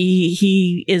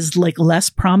 He is like less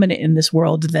prominent in this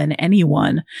world than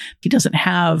anyone. He doesn't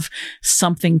have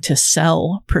something to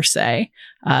sell per se.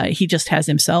 He just has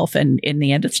himself, and in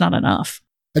the end, it's not enough.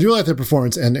 I do like the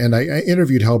performance, and I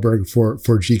interviewed Helberg for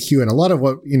GQ, and a lot of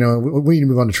what, we need to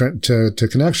move on to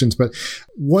connections, but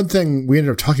one thing we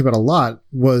ended up talking about a lot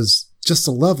was just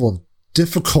the level of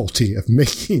difficulty of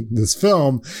making this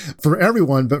film for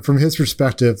everyone, but from his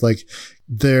perspective, like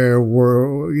there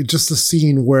were just the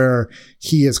scene where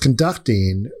he is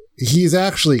conducting. He's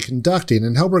actually conducting,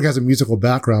 and Helberg has a musical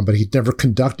background, but he'd never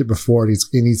conducted before. And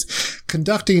he's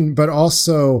conducting, but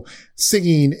also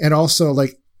singing, and also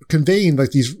like conveying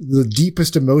like the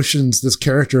deepest emotions this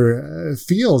character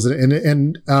feels,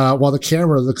 and while the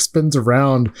camera spins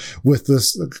around with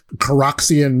this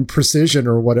Caraxian precision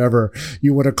or whatever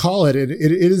you want to call it, it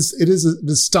is an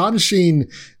astonishing,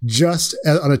 just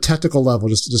on a technical level,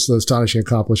 just an astonishing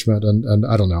accomplishment. And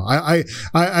I don't know,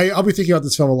 I'll be thinking about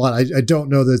this film a lot. I don't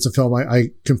know that it's a film I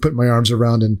can put my arms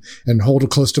around and hold it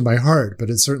close to my heart, but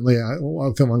it's certainly a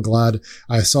film I'm glad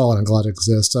I saw and I'm glad it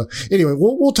exists. So anyway,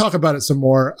 we'll talk about it some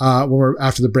more when we're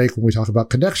after the break, when we talk about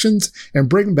connections, and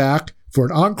bring back for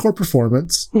an encore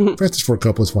performance Francis Ford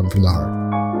Coppola's One from the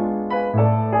Heart.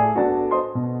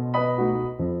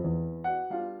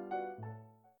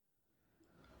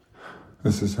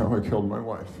 This is how I killed my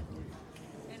wife.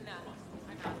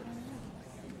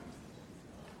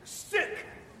 Sick!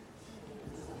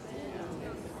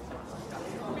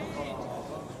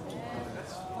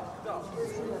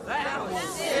 That was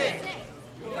sick!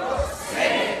 You're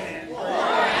sick!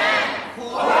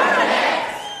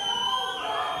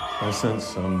 I sense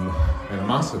some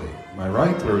animosity. Am I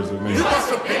right, or is it me? You must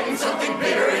have bitten something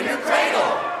bitter in your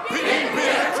cradle. Bitten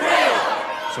bitter cradle.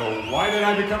 So why did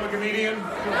I become a comedian?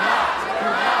 You're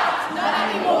not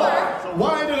anymore. So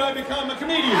why did I become a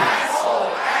comedian?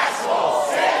 Asshole.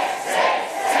 Sick.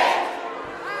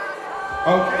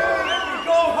 Okay, let me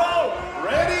go home.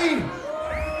 Ready?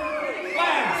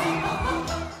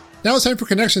 Now it's time for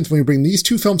connections when we bring these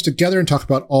two films together and talk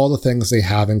about all the things they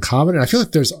have in common. And I feel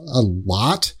like there's a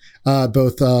lot,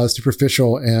 both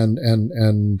superficial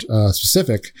and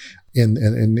specific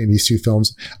in these two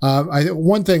films.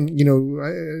 One thing,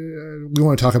 we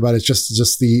want to talk about is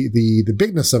just the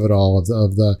bigness of it all,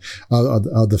 of the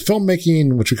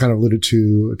filmmaking, which we kind of alluded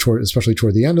to especially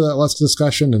toward the end of that last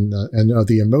discussion, and of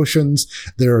the emotions.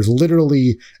 There's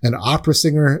literally an opera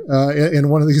singer in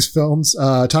one of these films.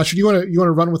 Tasha, do you want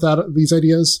to run with these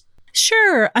ideas?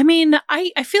 Sure. I mean,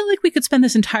 I feel like we could spend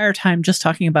this entire time just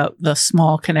talking about the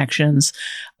small connections,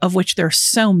 of which there are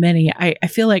so many. I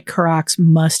feel like Carax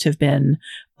must have been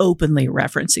openly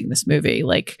referencing this movie.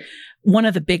 Like, one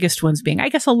of the biggest ones being, I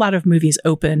guess a lot of movies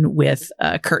open with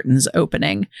curtains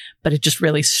opening, but it just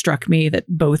really struck me that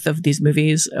both of these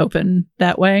movies open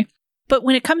that way. But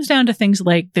when it comes down to things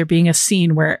like there being a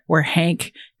scene where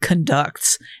Hank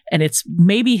conducts, and it's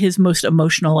maybe his most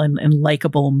emotional and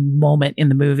likable moment in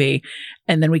the movie,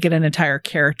 and then we get an entire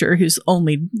character whose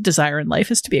only desire in life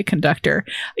is to be a conductor,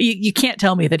 you can't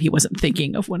tell me that he wasn't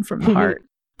thinking of One from the Heart.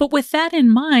 But with that in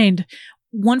mind,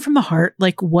 One from the Heart,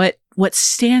 like what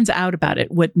stands out about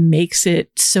it, what makes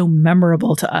it so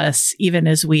memorable to us, even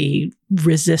as we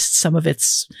resist some of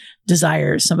its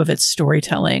desires, some of its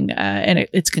storytelling, and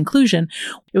its conclusion,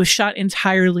 it was shot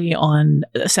entirely on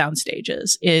sound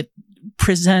stages. It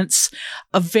presents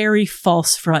a very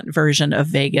false front version of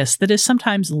Vegas that is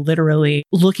sometimes literally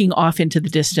looking off into the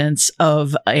distance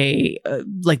of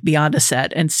like beyond a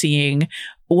set and seeing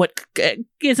what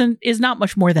is not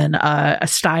much more than a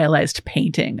stylized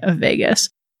painting of Vegas.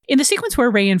 In the sequence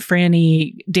where Ray and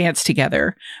Franny dance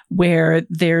together, where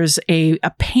there's a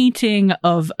painting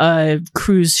of a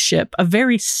cruise ship, a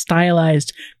very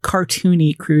stylized,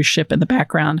 cartoony cruise ship in the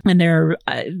background, and they're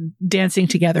dancing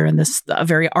together in this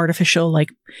very artificial,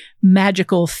 like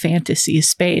magical fantasy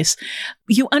space,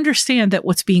 you understand that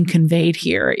what's being conveyed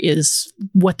here is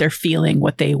what they're feeling,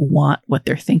 what they want, what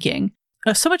they're thinking.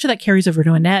 So much of that carries over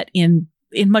to Annette in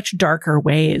much darker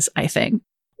ways, I think.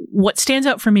 What stands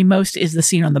out for me most is the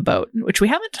scene on the boat, which we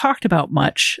haven't talked about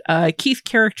much. Keith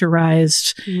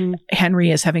characterized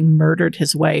Henry as having murdered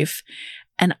his wife,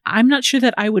 and I'm not sure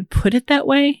that I would put it that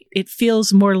way. It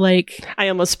feels more like... I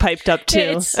almost piped up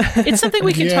too. It's something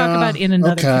we can talk about in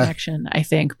another connection, I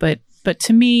think. But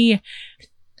to me...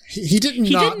 He didn't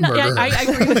murder her. I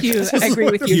agree with you. I agree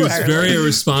with you. He was very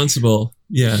irresponsible.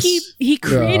 Yes. He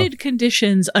created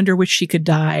conditions under which she could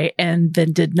die and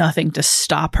then did nothing to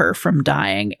stop her from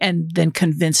dying, and then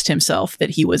convinced himself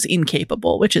that he was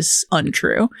incapable, which is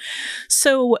untrue.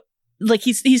 So, like,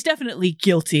 he's definitely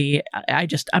guilty.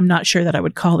 I'm not sure that I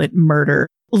would call it murder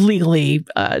legally,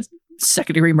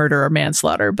 second-degree murder or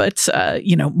manslaughter, but,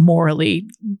 morally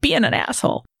being an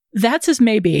asshole. That's as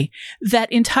maybe.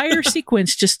 That entire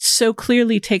sequence just so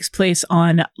clearly takes place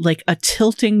on like a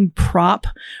tilting prop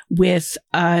with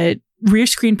rear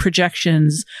screen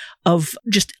projections of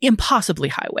just impossibly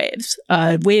high waves.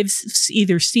 Waves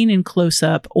either seen in close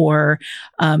up or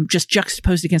just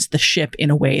juxtaposed against the ship in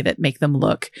a way that make them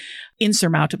look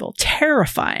insurmountable,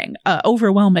 terrifying,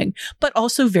 overwhelming, but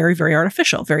also very, very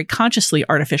artificial, very consciously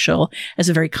artificial as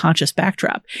a very conscious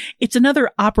backdrop. It's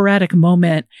another operatic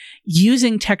moment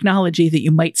using technology that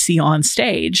you might see on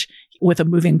stage with a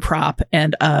moving prop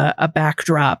and a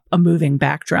moving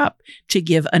backdrop to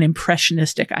give an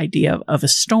impressionistic idea of a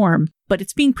storm. But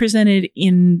it's being presented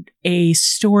in a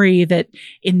story that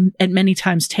at many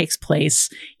times takes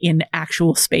place in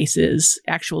actual spaces,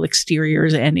 actual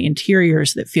exteriors and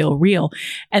interiors that feel real.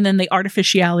 And then the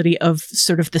artificiality of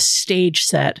sort of the stage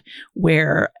set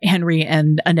where Henry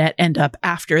and Annette end up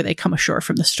after they come ashore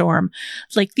from the storm.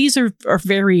 Like, these are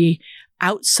very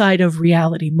outside of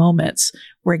reality moments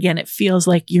where, again, it feels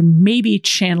like you're maybe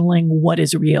channeling what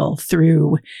is real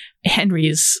through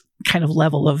Henry's kind of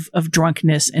level of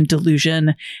drunkenness and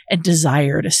delusion and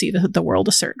desire to see the world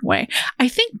a certain way. I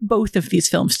think both of these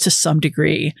films, to some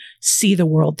degree, see the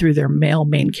world through their male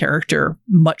main character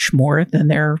much more than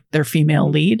their female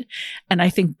lead. And I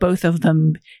think both of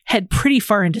them head pretty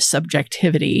far into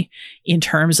subjectivity in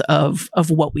terms of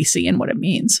what we see and what it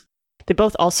means. They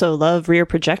both also love rear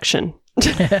projection.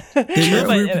 They love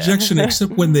rear projection,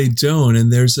 except when they don't.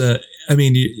 And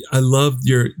I love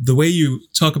the way you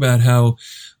talk about how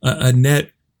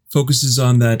Annette focuses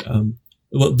on that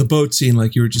the boat scene,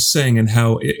 like you were just saying, and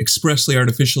how expressly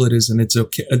artificial it is, and it's a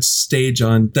stage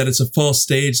on that, it's a false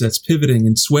stage that's pivoting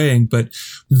and swaying. But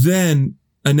then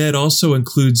Annette also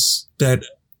includes that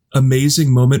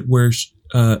amazing moment where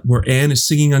Anne is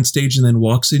singing on stage and then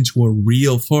walks into a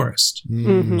real forest.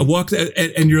 A walk,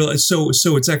 and you're like, so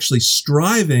it's actually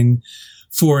striving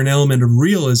for an element of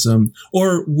realism.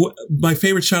 Or my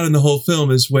favorite shot in the whole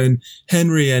film is when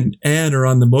Henry and Anne are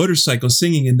on the motorcycle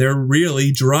singing, and they're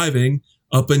really driving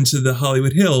up into the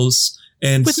Hollywood Hills.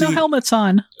 And with no helmets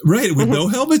on. Right, with no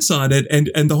helmets on it.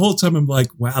 And the whole time I'm like,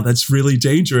 wow, that's really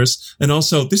dangerous. And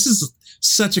also, this is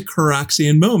such a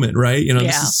Caraxian moment, right?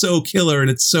 This is so killer, and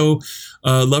it's so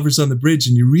Lovers on the Bridge,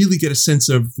 and you really get a sense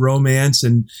of romance.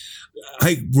 And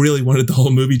I really wanted the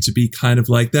whole movie to be kind of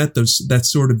like that, that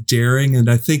sort of daring. And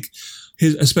I think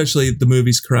especially the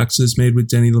movies Caraxes made with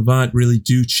Denis Lavant really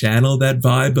do channel that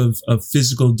vibe of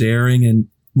physical daring and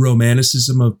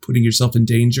romanticism of putting yourself in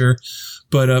danger.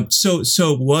 But so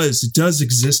it does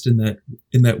exist in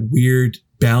that weird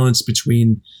balance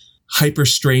between hyper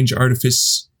strange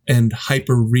artifice and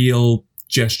hyper real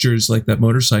gestures like that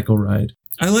motorcycle ride.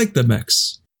 I like the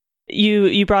mix.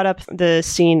 You brought up the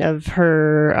scene of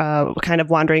her kind of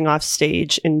wandering off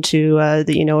stage into a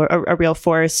real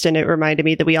forest, and it reminded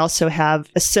me that we also have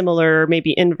a similar,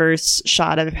 maybe inverse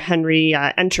shot of Henry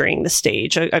entering the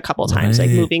stage a couple of times,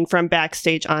 like moving from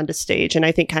backstage onto stage. And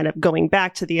I think kind of going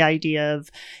back to the idea of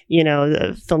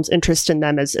the film's interest in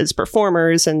them as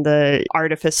performers and the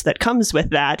artifice that comes with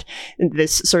that,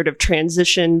 this sort of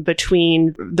transition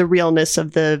between the realness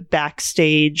of the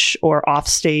backstage or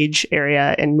offstage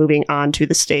area and moving onto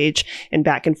the stage and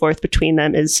back and forth between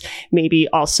them is maybe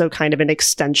also kind of an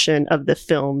extension of the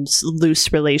film's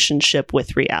loose relationship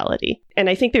with reality. And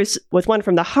I think with One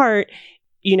from the Heart,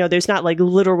 there's not like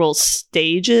literal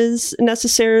stages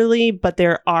necessarily, but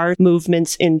there are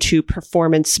movements into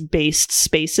performance-based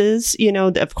spaces.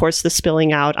 Of course, the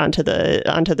spilling out onto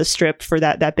the strip for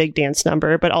that big dance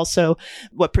number, but also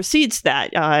what precedes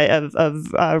that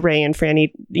of Ray and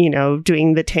Franny,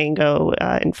 doing the tango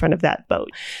in front of that boat.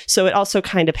 So it also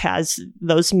kind of has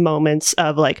those moments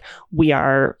of like, we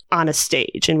are on a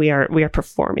stage and we are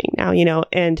performing now,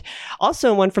 and also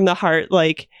in One from the Heart,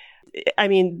 like, I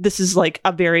mean, this is like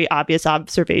a very obvious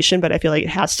observation, but I feel like it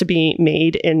has to be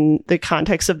made in the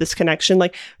context of this connection.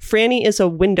 Like, Franny is a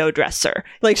window dresser.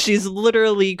 Like, she's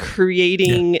literally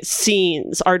creating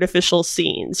scenes, artificial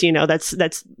scenes.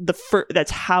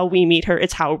 That's how we meet her.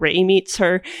 It's how Ray meets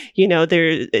her.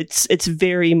 It's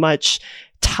very much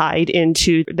tied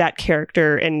into that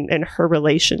character and her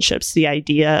relationships, the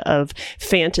idea of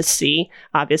fantasy.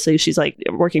 Obviously, she's like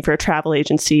working for a travel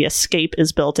agency. Escape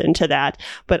is built into that,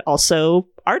 but also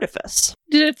artifice.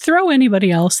 Did it throw anybody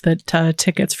else that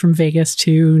tickets from Vegas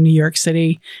to New York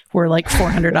City were like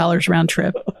 $400 round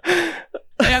trip?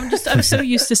 I'm so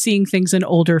used to seeing things in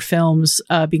older films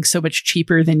being so much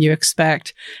cheaper than you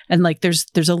expect. And like there's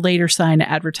a later sign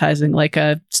advertising like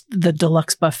the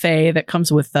deluxe buffet that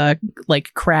comes with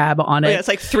like crab on it. Yeah, it's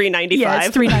like $3.95. Yeah,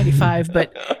 it's $3.95,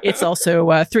 but it's also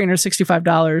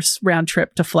 $365 round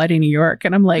trip to fly to New York.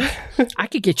 And I'm like, I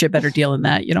could get you a better deal than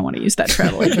that. You don't want to use that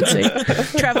travel agency.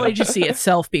 Travel agency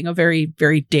itself being a very,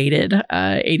 very dated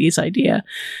 80s idea.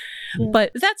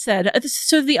 But that said,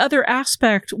 so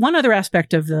one other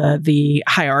aspect of the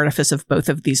high artifice of both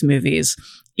of these movies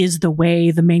is the way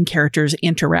the main characters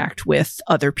interact with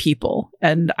other people.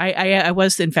 And I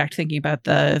was in fact thinking about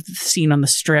the scene on the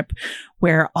strip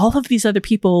where all of these other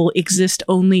people exist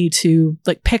only to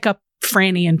like pick up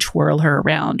Franny and twirl her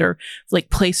around, or like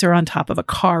place her on top of a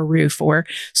car roof, or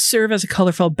serve as a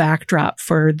colorful backdrop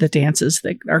for the dances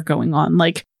that are going on.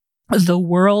 Like, the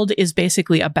world is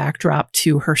basically a backdrop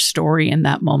to her story in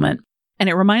that moment. And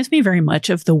it reminds me very much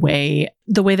of the way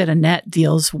that Annette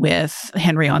deals with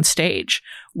Henry on stage,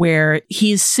 where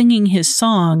he's singing his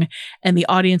song and the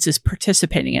audience is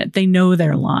participating in it. They know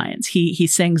their lines. He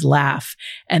sings laugh,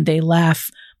 and they laugh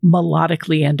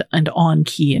melodically and on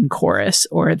key in chorus,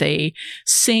 or they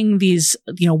sing these,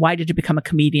 why did you become a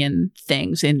comedian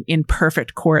things in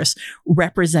perfect chorus,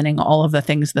 representing all of the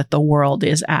things that the world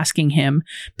is asking him,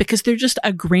 because they're just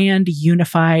a grand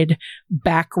unified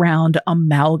background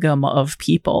amalgam of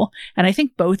people. And I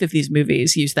think both of these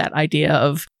movies use that idea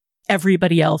of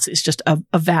everybody else is just a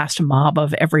vast mob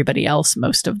of everybody else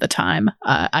most of the time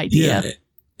idea. Yeah.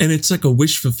 And it's like a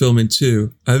wish fulfillment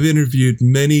too. I've interviewed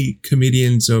many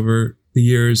comedians over the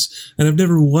years, and I've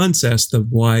never once asked them,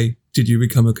 why did you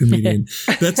become a comedian?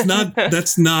 That's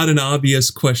not an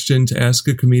obvious question to ask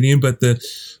a comedian, but the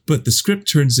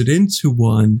script turns it into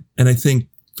one. And I think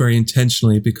very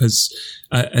intentionally, because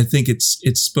I think it's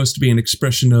supposed to be an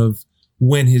expression of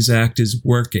when his act is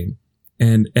working.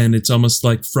 And it's almost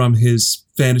like from his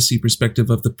fantasy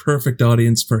perspective of the perfect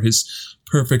audience for his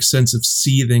perfect sense of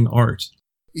seething art.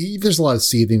 There's a lot of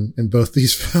seething in both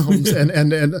these films, and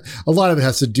a lot of it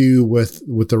has to do with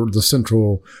the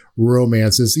central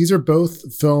romances. These are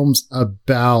both films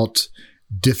about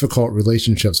difficult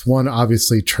relationships. One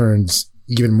obviously turns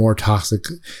even more toxic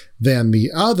than the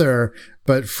other,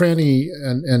 but Franny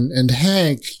and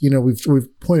Hank,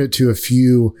 we've pointed to a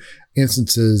few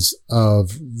instances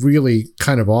of really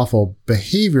kind of awful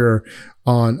behavior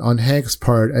on Hank's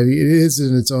part. I mean, it is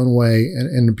in its own way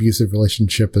an abusive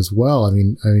relationship as well. I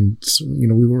mean,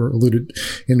 we were alluded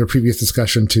in a previous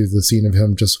discussion to the scene of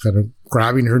him just kind of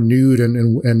grabbing her nude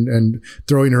and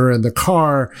throwing her in the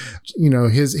car.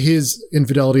 His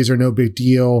infidelities are no big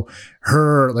deal.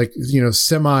 Her,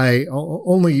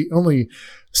 only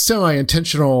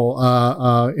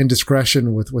semi-intentional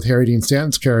indiscretion with Harry Dean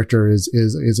Stanton's character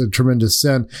is a tremendous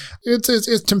sin.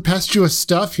 It's tempestuous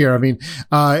stuff here. I mean,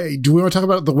 do we want to talk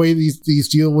about the way these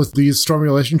deal with these stormy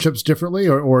relationships differently,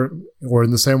 or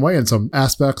in the same way in some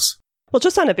aspects? Well,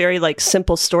 just on a very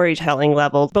simple storytelling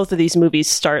level, both of these movies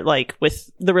start with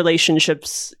the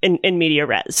relationships in media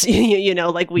res.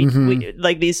 We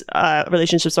these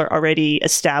relationships are already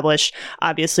established.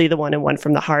 Obviously, the one and one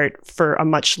from the heart for a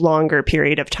much longer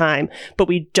period of time, but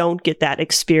we don't get that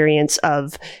experience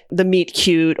of the meet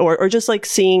cute or just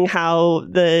seeing how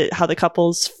the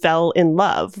couples fell in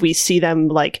love. We see them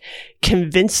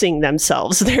convincing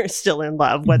themselves they're still in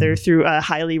love, whether through a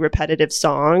highly repetitive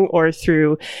song or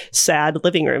through sad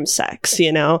living room sex,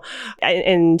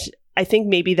 and I think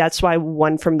maybe that's why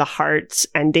One from the Heart's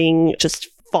ending just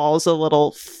falls a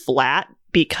little flat,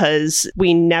 because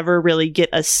we never really get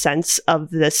a sense of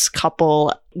this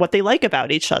couple, what they like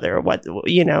about each other,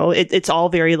 it's all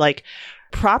very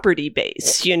property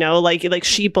based,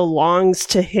 she belongs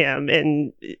to him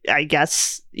and I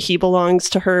guess he belongs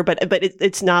to her, but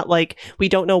it's not we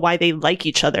don't know why they like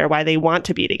each other, why they want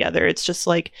to be together. It's just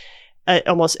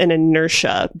almost an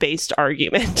inertia based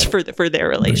argument for their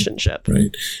relationship.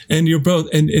 Right. And you're both,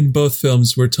 and in both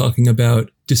films, we're talking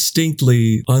about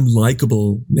distinctly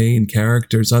unlikable main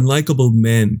characters, unlikable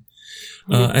men.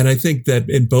 And I think that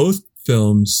in both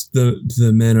films,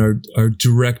 the men are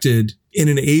directed in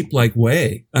an ape-like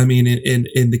way. I mean,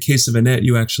 in the case of Annette,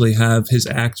 you actually have his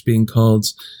act being called,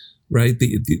 right,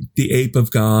 the ape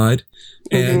of God,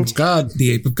 and God,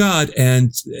 the ape of God,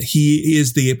 and he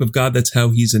is the ape of God. That's how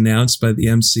he's announced by the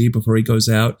MC before he goes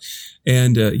out,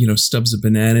 and stubs a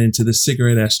banana into the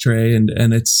cigarette ashtray, and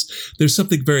there's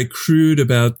something very crude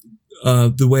about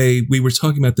the way we were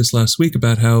talking about this last week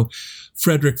about how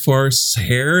Frederick Forrest's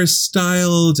hair is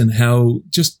styled and how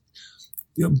just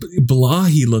blah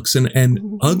he looks and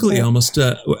ugly almost.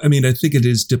 I think it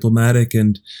is diplomatic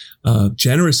and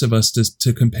generous of us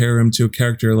to compare him to a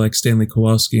character like Stanley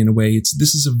Kowalski in a way.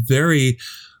 This is a very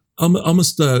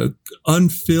almost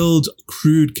unfilled,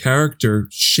 crude character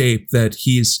shape that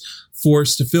he's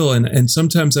forced to fill. And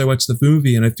sometimes I watch the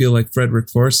movie and I feel like Frederick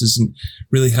Forrest doesn't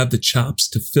really have the chops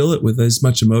to fill it with as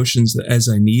much emotions as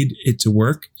I need it to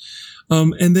work.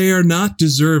 And they are not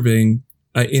deserving,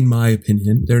 in my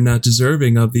opinion, they're not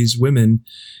deserving of these women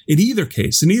in either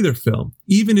case, in either film.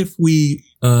 Even if we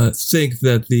think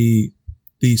that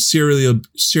the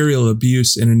serial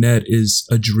abuse in Annette is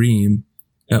a dream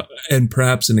and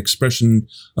perhaps an expression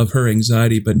of her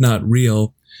anxiety, but not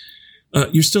real,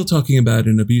 you're still talking about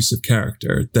an abusive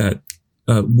character that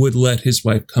would let his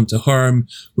wife come to harm,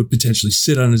 would potentially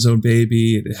sit on his own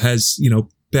baby. It has,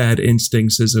 bad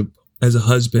instincts as a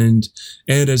husband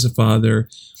and as a father.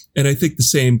 And I think the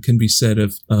same can be said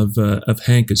of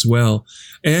Hank as well.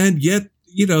 And yet,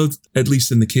 at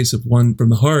least in the case of One from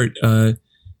the Heart,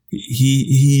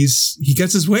 he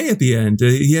gets his way at the end.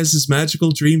 He has this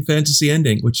magical dream fantasy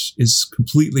ending, which is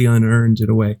completely unearned in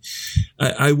a way.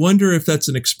 I wonder if that's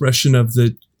an expression of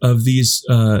these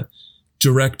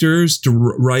directors,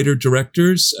 writer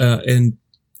directors, and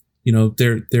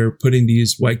they're putting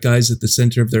these white guys at the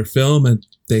center of their film, and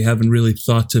they haven't really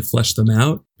thought to flesh them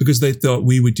out because they thought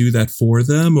we would do that for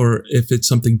them, or if it's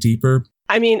something deeper.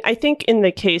 I mean, I think in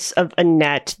the case of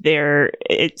Annette,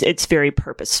 it's very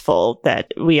purposeful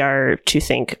that we are to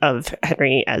think of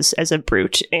Henry as a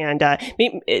brute, and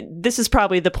this is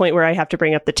probably the point where I have to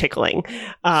bring up the tickling,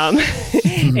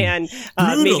 and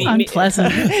maybe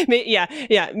unpleasant.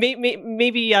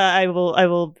 Maybe I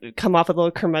will come off a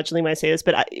little curmudgeonly when I say this,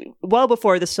 but well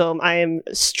before this film, I am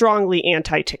strongly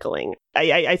anti-tickling.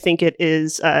 I think it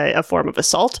is a form of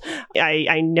assault.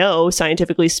 I know,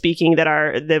 scientifically speaking,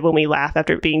 that when we laugh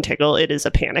after being tickled, it is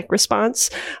a panic response,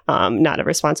 not a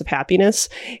response of happiness.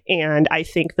 And I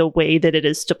think the way that it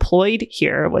is deployed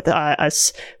here, with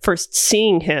us first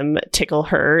seeing him tickle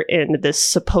her in this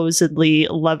supposedly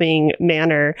loving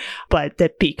manner, but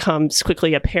that becomes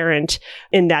quickly apparent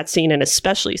in that scene, and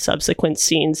especially subsequent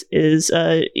scenes, is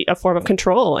a form of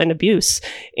control and abuse.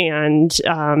 And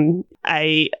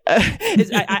I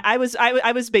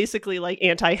was basically like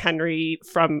anti-Henry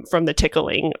from the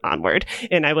tickling onward,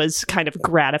 and I was kind of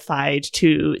gratified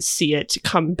to see it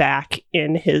come back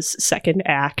in his second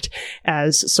act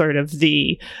as sort of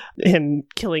him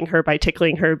killing her by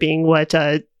tickling her being what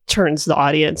turns the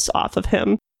audience off of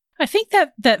him. I think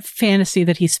that fantasy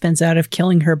that he spins out of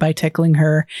killing her by tickling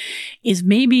her is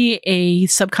maybe a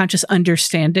subconscious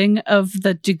understanding of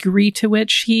the degree to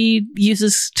which he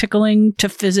uses tickling to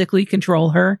physically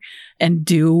control her and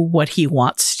do what he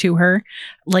wants to her.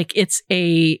 Like it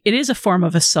is a form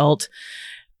of assault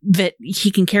that he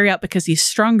can carry out because he's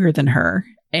stronger than her.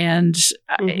 And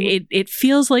it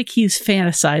feels like he's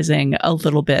fantasizing a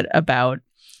little bit about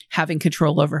having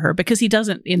control over her, because he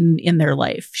doesn't in their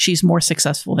life. She's more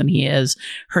successful than he is.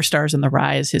 Her star's on the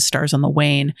rise, his star's on the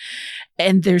wane.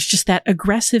 And there's just that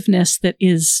aggressiveness that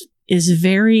is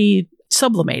very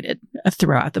sublimated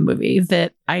throughout the movie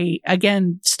that I,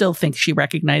 again, still think she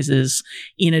recognizes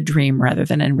in a dream rather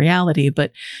than in reality.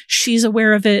 But she's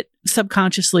aware of it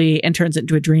subconsciously and turns it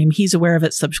into a dream. He's aware of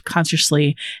it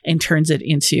subconsciously and turns it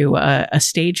into a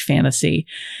stage fantasy.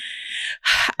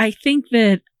 I think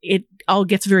that it all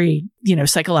gets very,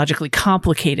 psychologically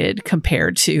complicated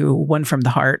compared to One from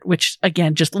the Heart, which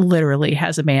again, just literally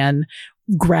has a man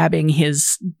grabbing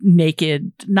his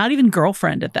naked, not even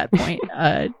girlfriend at that point,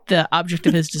 the object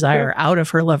of his desire, out of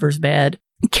her lover's bed,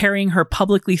 carrying her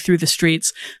publicly through the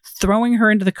streets, throwing her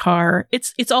into the car.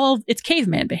 It's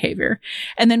caveman behavior.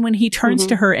 And then when he turns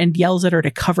to her and yells at her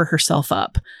to cover herself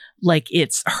up, like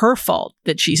it's her fault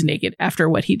that she's naked after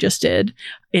what he just did.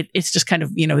 It's just kind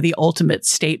of, the ultimate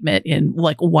statement in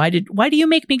like, why do you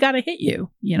make me gotta hit you?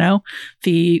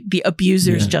 The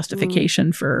abuser's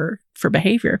justification for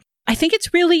behavior. I think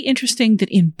it's really interesting that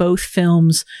in both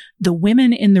films, the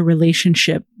women in the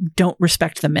relationship don't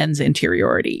respect the men's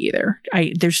interiority either.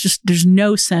 There's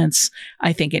no sense,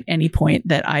 I think, at any point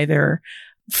that either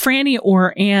Franny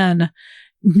or Anne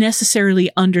necessarily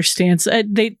understands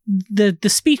the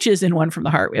speeches in One from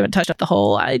the Heart. We haven't touched up the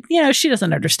whole, she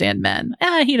doesn't understand men.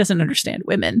 He doesn't understand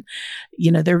women.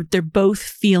 They're both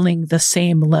feeling the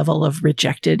same level of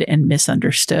rejected and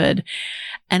misunderstood.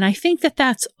 And I think that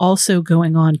that's also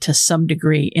going on to some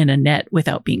degree in Annette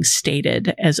without being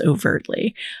stated as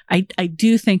overtly. I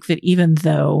do think that even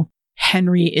though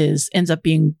Henry ends up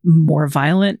being more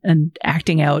violent and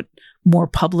acting out more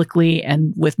publicly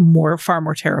and with far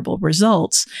more terrible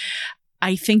results,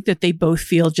 I think that they both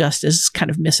feel just as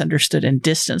kind of misunderstood and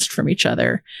distanced from each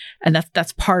other. And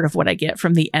that's part of what I get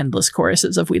from the endless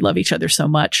choruses of "we love each other so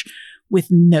much," with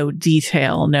no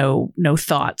detail, no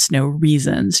thoughts, no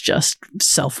reasons, just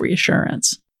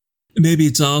self-reassurance. Maybe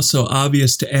it's also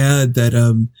obvious to add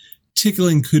that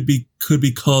tickling could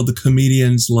be called the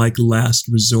comedian's like last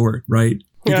resort, right?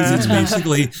 Because it's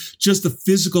basically just the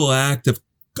physical act of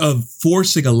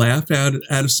forcing a laugh out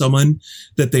of someone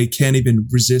that they can't even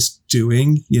resist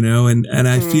doing, and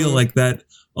I feel like that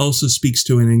also speaks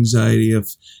to an anxiety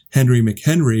of Henry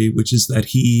McHenry, which is that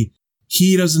he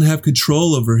doesn't have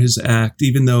control over his act,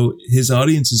 even though his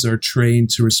audiences are trained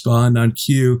to respond on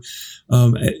cue,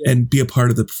 and be a part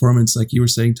of the performance. Like you were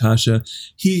saying, Tasha,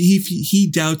 he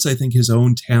doubts, I think, his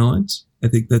own talent. I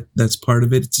think that's part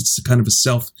of it. It's kind of a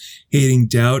self-hating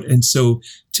doubt. And so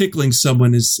tickling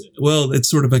someone it's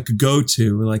sort of like a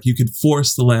go-to, like you could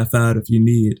force the laugh out if you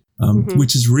need,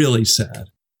 which is really sad.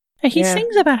 He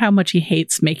sings about how much he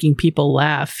hates making people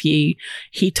laugh. He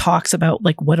talks about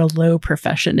like what a low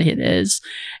profession it is.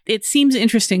 It seems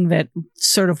interesting that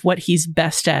sort of what he's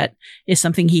best at is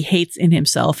something he hates in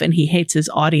himself, and he hates his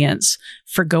audience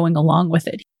for going along with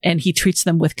it. And he treats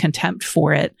them with contempt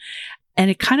for it. And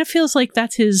it kind of feels like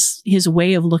that's his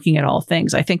way of looking at all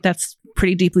things. I think that's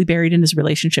pretty deeply buried in his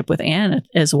relationship with Anne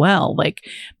as well. Like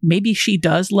maybe she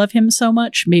does love him so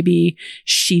much. Maybe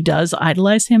she does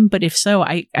idolize him. But if so,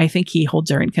 I think he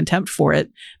holds her in contempt for it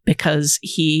because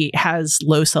he has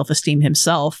low self-esteem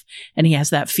himself. And he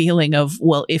has that feeling of,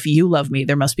 well, if you love me,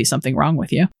 there must be something wrong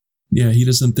with you. Yeah, he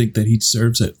doesn't think that he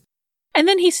deserves it. And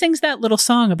then he sings that little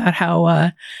song about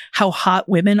how hot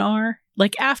women are.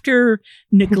 Like after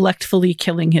neglectfully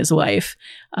killing his wife,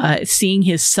 seeing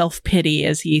his self-pity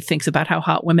as he thinks about how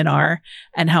hot women are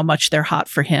and how much they're hot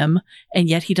for him, and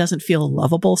yet he doesn't feel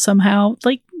lovable somehow.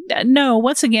 Like, no,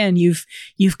 once again, you've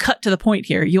cut to the point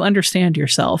here. You understand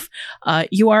yourself.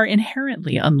 You are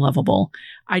inherently unlovable.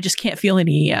 I just can't feel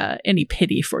any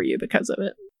pity for you because of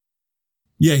it.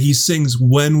 Yeah, he sings,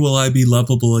 "When will I be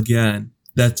lovable again?"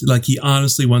 That's like he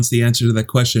honestly wants the answer to that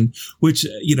question, which,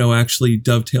 actually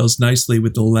dovetails nicely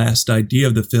with the last idea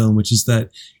of the film, which is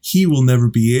that he will never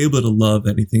be able to love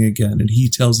anything again. And he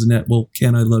tells Annette, "Well,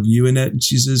 can I love you, Annette?" And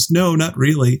she says, "No, not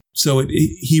really." So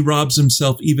he robs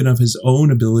himself even of his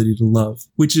own ability to love,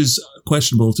 which is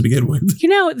questionable to begin with.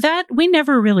 That we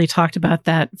never really talked about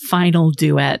that final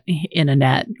duet in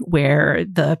Annette where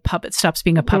the puppet stops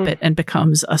being a puppet and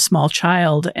becomes a small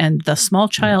child. And the small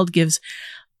child gives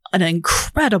an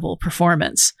incredible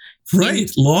performance. Right.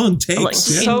 Long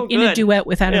takes. In a duet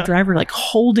with Adam Driver, like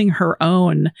holding her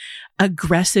own,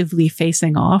 aggressively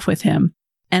facing off with him.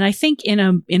 And I think in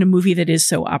a movie that is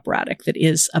so operatic, that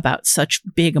is about such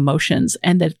big emotions,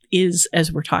 and that is,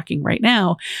 as we're talking right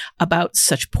now, about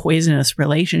such poisonous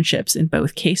relationships in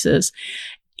both cases,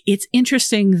 it's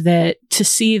interesting to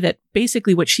see that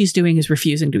basically what she's doing is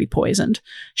refusing to be poisoned.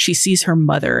 She sees her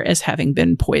mother as having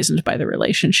been poisoned by the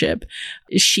relationship.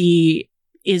 She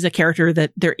is a character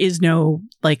that there is no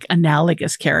like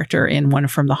analogous character in One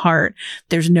from the Heart.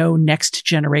 There's no next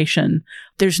generation.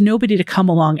 There's nobody to come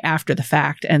along after the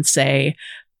fact and say,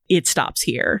 it stops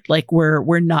here. Like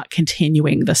we're not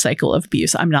continuing the cycle of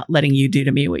abuse. I'm not letting you do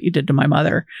to me what you did to my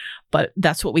mother. But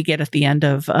that's what we get at the end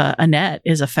of Annette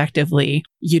is effectively,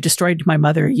 you destroyed my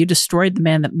mother. You destroyed the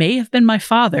man that may have been my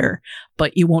father,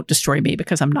 but you won't destroy me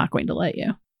because I'm not going to let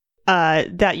you.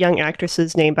 That young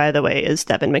actress's name, by the way, is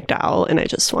Devin McDowell. And I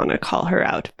just want to call her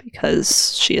out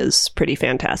because she is pretty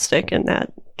fantastic in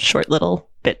that short little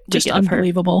bit. Just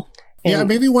unbelievable. Yeah, it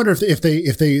made me wonder if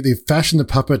they fashioned the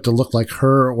puppet to look like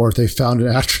her, or if they found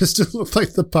an actress to look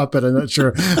like the puppet. I'm not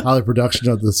sure how the production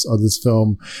of this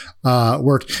film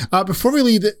worked. Before we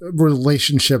leave the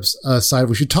relationships aside,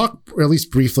 we should talk at least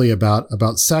briefly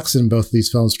about sex in both of these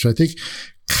films, which I think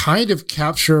kind of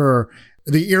capture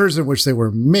the eras in which they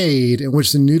were made, in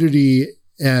which the nudity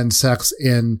and sex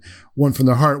in One from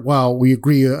the Heart, while we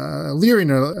agree,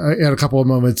 leering at a couple of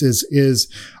moments is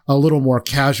a little more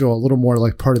casual, a little more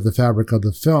like part of the fabric of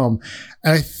the film.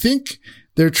 And I think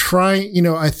they're trying,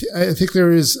 I think there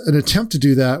is an attempt to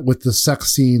do that with the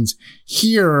sex scenes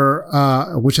here,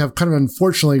 which have kind of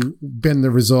unfortunately been the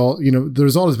result. The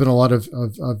result has been a lot of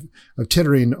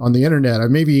tittering on the internet.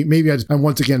 And maybe I'm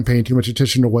once again paying too much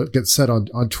attention to what gets said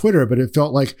on Twitter, but it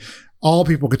felt like all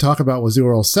people could talk about was the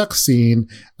oral sex scene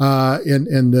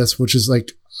in this, which is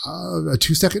like a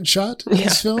 2-second shot in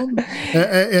this film.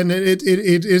 And it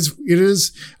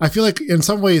is, I feel like in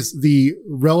some ways the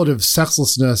relative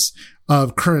sexlessness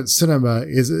of current cinema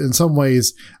is in some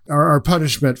ways our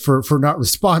punishment for not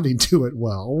responding to it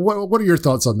well. What are your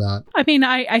thoughts on that? I mean,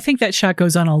 I think that shot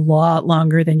goes on a lot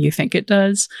longer than you think it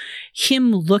does.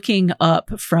 Him looking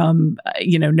up from,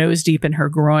 nose deep in her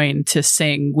groin to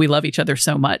sing "We Love Each Other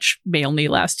So Much" may only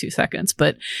last 2 seconds,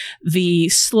 but the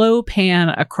slow pan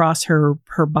across her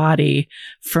body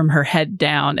from her head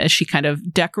down as she kind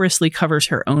of decorously covers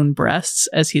her own breasts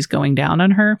as he's going down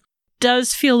on her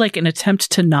does feel like an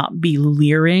attempt to not be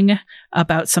leering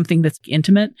about something that's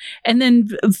intimate. And then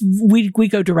we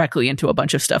go directly into a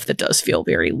bunch of stuff that does feel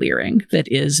very leering, that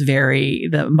is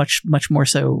much more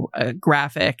so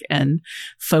graphic and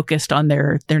focused on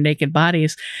their naked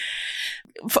bodies.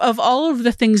 Of all of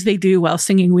the things they do while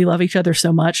singing "We Love Each Other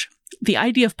So Much," the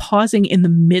idea of pausing in the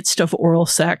midst of oral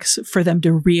sex for them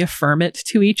to reaffirm it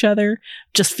to each other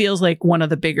just feels like one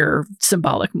of the bigger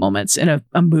symbolic moments in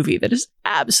a movie that is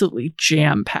absolutely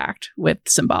jam-packed with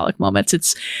symbolic moments.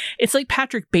 It's like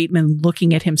Patrick Bateman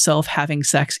looking at himself having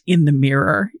sex in the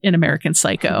mirror in American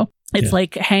Psycho. It's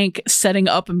like Hank setting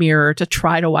up a mirror to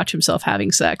try to watch himself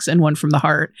having sex in One from the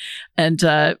Heart and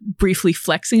briefly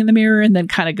flexing in the mirror and then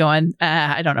kind of going,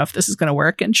 I don't know if this is going to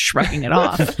work, and shrugging it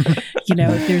off.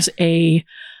 There's an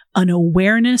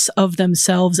awareness of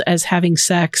themselves as having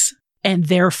sex and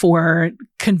therefore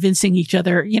convincing each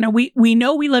other, we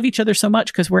know we love each other so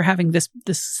much because we're having this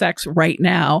sex right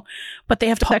now, but they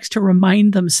have to sex to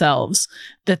remind themselves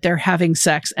that they're having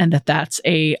sex and that that's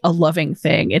a loving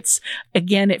thing.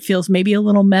 It feels maybe a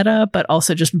little meta, but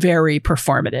also just very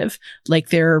performative. Like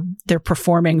they're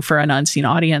performing for an unseen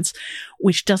audience,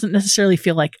 which doesn't necessarily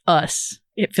feel like us.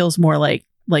 It feels more like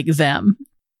them.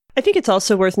 I think it's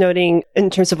also worth noting in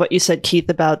terms of what you said, Keith,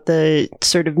 about the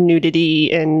sort of nudity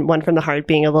in One from the Heart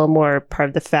being a little more part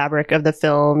of the fabric of the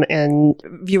film and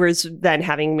viewers then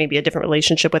having maybe a different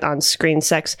relationship with on-screen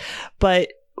sex.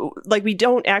 But like, we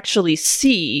don't actually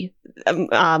see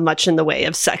much in the way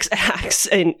of sex acts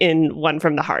in One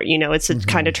from the Heart. You know, it's a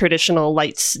kind of traditional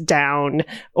lights down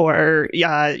or,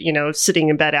 sitting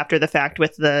in bed after the fact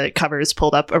with the covers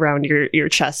pulled up around your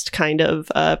chest kind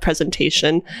of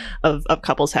presentation of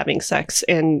couples having sex.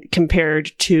 And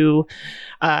compared to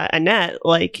Annette,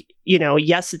 like, you know,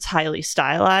 yes, it's highly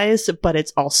stylized, but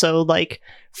it's also like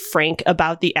frank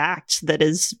about the act that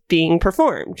is being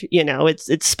performed. You know,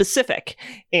 it's specific.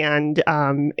 And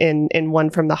in One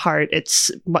from the Heart,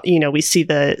 it's, you know, we see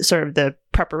the sort of the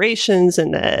preparations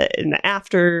and the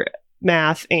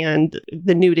aftermath and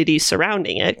the nudity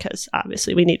surrounding it, because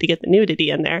obviously we need to get the nudity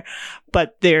in there,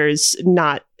 but there's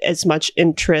not as much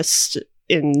interest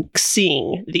in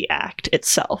seeing the act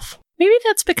itself. Maybe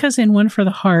that's because in One for the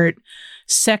Heart,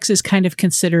 sex is kind of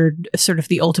considered sort of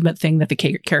the ultimate thing that the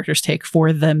characters take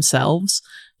for themselves.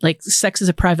 Like, sex is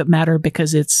a private matter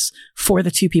because it's for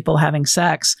the two people having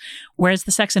sex, whereas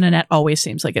the sex in Annette always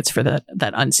seems like it's for that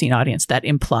unseen audience, that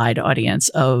implied audience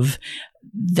of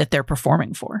that they're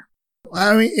performing for.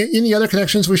 I mean, any other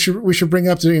connections we should bring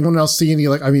up? Did anyone else see any?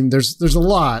 Like, I mean, there's a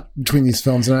lot between these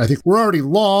films, and I think we're already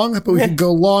long, but we can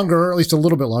go longer, or at least a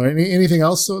little bit longer. Anything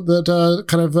else that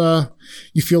kind of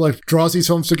you feel like draws these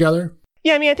films together?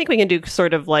 Yeah, I mean, I think we can do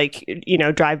sort of like, you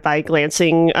know, drive-by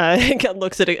glancing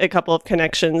looks at a couple of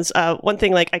connections. One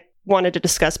thing like I wanted to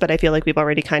discuss, but I feel like we've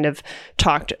already kind of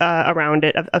talked around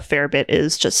it a fair bit,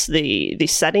 is just the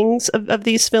settings of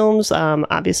these films.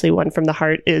 Obviously, One from the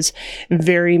Heart is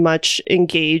very much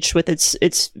engaged with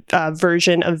its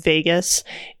version of Vegas,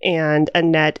 and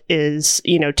Annette is,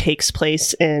 you know, takes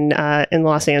place in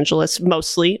Los Angeles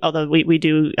mostly, although we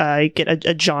do get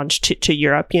a jaunt to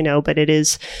Europe, you know, but it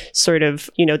is sort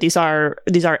of, you know, these are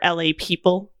LA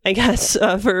people, I guess,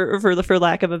 for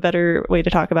lack of a better way to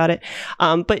talk about it.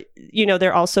 But, you know,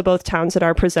 they're also both towns that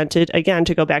are presented, again,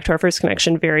 to go back to our first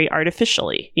connection, very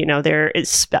artificially. You know, there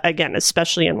is, again,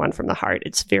 especially in One from the Heart,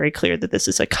 it's very clear that this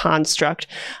is a construct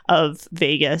of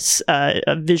Vegas,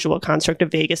 a visual construct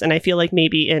of Vegas. And I feel like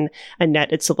maybe in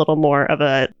Annette, it's a little more of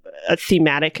a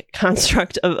thematic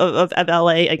construct of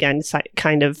LA, again,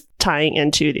 kind of tying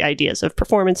into the ideas of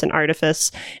performance and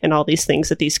artifice and all these things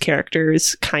that these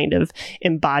characters kind of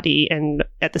embody and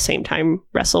at the same time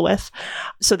wrestle with.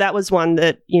 So that was one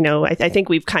that, you know, I think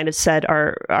we've kind of said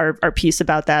our piece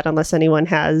about that, unless anyone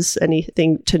has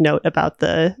anything to note about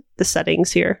the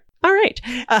settings here. All right.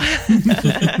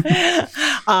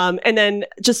 And then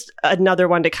just another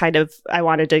one to kind of, I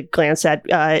wanted to glance at,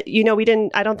 you know,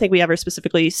 I don't think we ever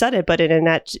specifically said it, but in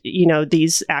Annette, you know,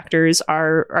 these actors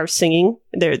are singing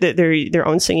their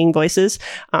own singing voices,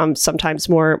 sometimes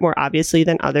more obviously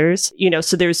than others, you know,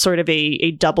 so there's sort of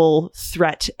a double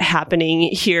threat happening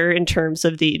here in terms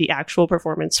of the actual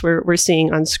performance we're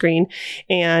seeing on screen.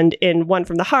 And in One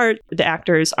from the Heart, the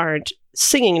actors aren't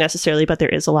singing necessarily, but there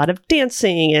is a lot of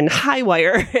dancing and high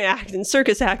wire act and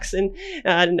circus acts in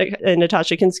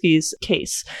Natasha Kinski's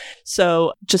case.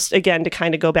 So just again, to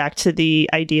kind of go back to the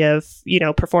idea of, you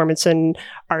know, performance and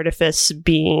artifice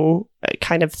being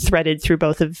kind of threaded through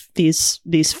both of these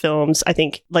films, I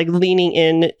think like leaning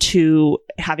in to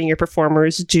having your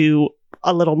performers do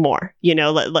a little more, you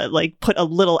know, like put a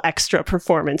little extra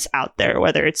performance out there,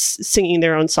 whether it's singing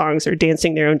their own songs or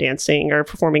dancing their own dancing or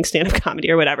performing stand-up comedy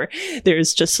or whatever.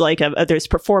 There's just like there's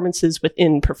performances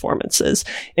within performances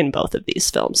in both of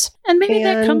these films. And maybe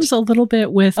that comes a little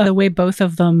bit with the way both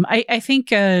of them, I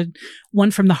think One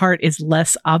from the Heart is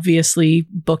less obviously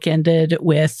bookended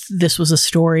with this was a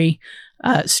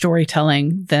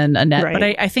storytelling than Annette, right. But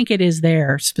I think it is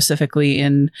there specifically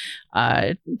in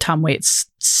Tom Waits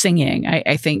singing.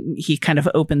 I think he kind of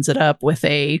opens it up with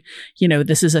you know,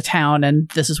 this is a town and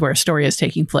this is where a story is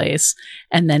taking place,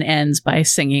 and then ends by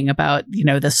singing about, you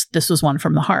know, this was One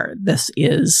from the Heart. This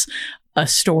is a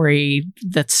story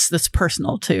that's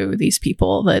personal to these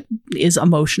people, that is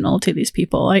emotional to these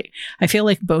people. I feel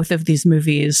like both of these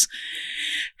movies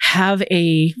have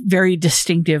a very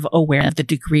distinctive awareness of the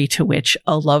degree to which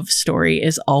a love story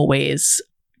is always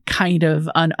kind of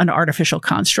an artificial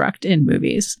construct in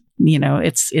movies. You know,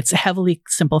 it's heavily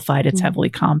simplified, it's heavily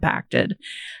compacted,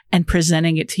 and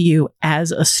presenting it to you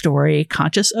as a story,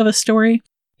 conscious of a story,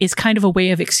 is kind of a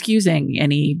way of excusing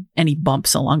any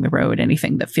bumps along the road,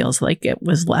 anything that feels like it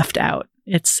was left out.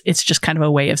 It's just kind of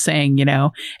a way of saying, you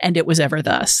know, and it was ever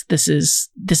thus. This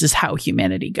is how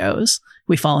humanity goes.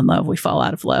 We fall in love, we fall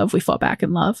out of love, we fall back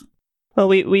in love. Well,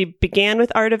 we began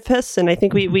with artifice, and I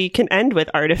think we can end with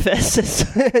artifice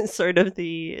as sort of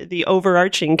the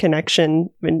overarching connection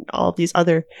in all these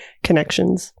other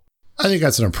connections. I think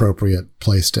that's an appropriate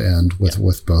place to end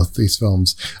with both these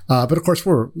films. But of course,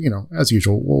 we're, as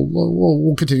usual,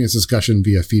 we'll continue this discussion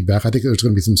via feedback. I think there's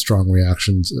going to be some strong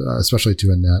reactions, especially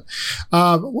to Annette.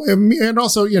 And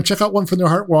also, check out One from the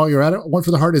Heart while you're at it. One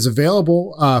from the Heart is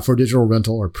available for digital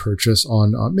rental or purchase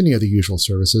on many of the usual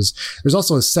services. There's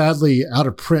also a sadly out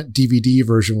of print DVD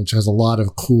version, which has a lot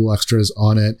of cool extras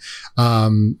on it.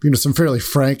 Some fairly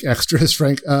frank extras,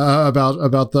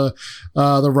 about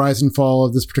the rise and fall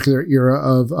of this particular era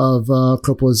of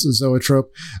Coppola's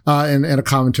zoetrope, and a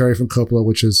commentary from Coppola,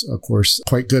 which is, of course,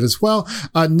 quite good as well.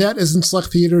 Annette is in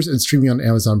select theaters and streaming on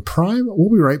Amazon Prime. We'll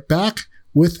be right back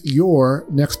with your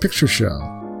Next Picture Show.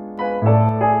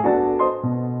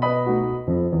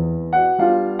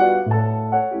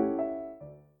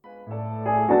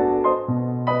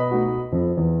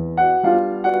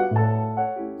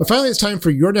 But finally, it's time for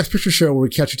your Next Picture Show, where we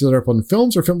catch each other up on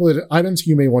films or film-related items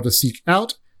you may want to seek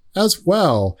out as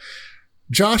well.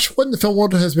 Josh, what in the film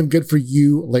world has been good for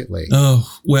you lately? Oh,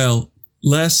 well,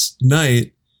 last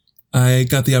night I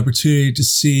got the opportunity to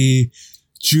see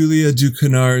Julia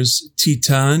Ducournau's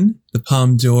Titane, the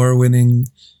Palme d'Or winning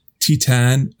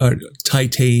Titane, or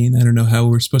Titane. I don't know how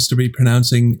we're supposed to be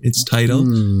pronouncing its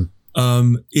title.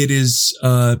 It is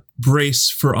brace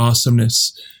for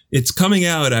awesomeness. It's coming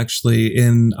out actually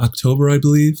in October, I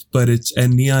believe,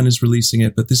 and Neon is releasing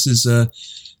it, but this is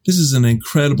an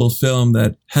incredible film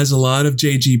that has a lot of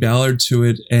J.G. Ballard to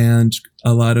it and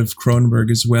a lot of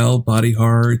Cronenberg as well, body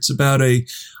horror. It's about I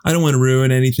don't want to ruin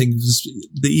anything.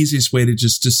 The easiest way to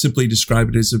simply describe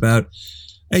it is about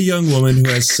a young woman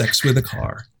who has sex with a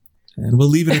car. And we'll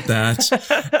leave it at that.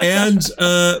 And,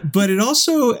 but it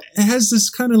also has this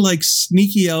kind of like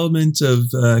sneaky element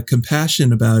of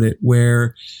compassion about it,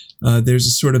 where there's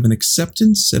a sort of an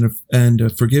acceptance and a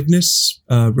forgiveness,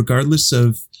 regardless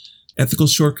of ethical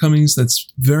shortcomings,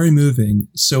 that's very moving.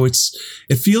 So it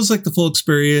feels like the full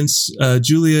experience.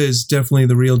 Julia is definitely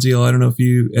the real deal. I don't know if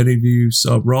any of you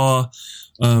saw Raw,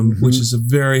 which is a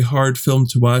very hard film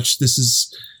to watch.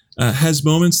 This has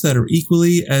moments that are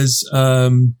equally as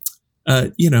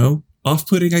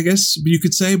off-putting, I guess you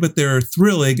could say, but they're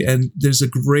thrilling, and there's a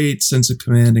great sense of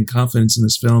command and confidence in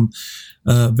this film.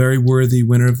 Very worthy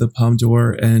winner of the Palme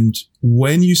d'Or. And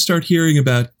when you start hearing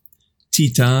about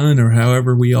Titane, or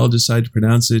however we all decide to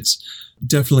pronounce it,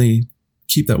 definitely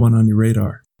keep that one on your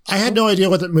radar. I had no idea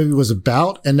what that movie was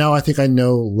about, and now I think I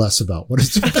know less about what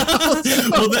it's about.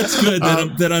 Well, that's good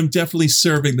that I'm definitely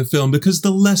serving the film, because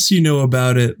the less you know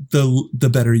about it, the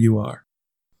better you are.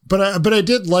 But I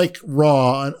did like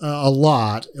Raw a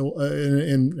lot,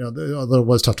 and although it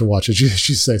was tough to watch, as you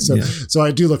say. So, yeah. So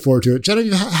I do look forward to it.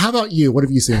 Genevieve, how about you? What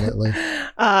have you seen lately?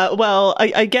 Well,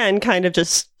 again, kind of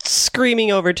just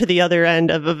screaming over to the other end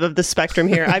of the spectrum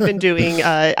here. I've been doing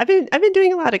I've been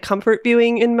doing a lot of comfort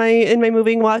viewing in my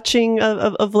movie watching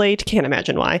of late. Can't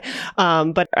imagine why.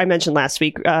 But I mentioned last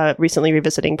week recently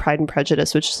revisiting Pride and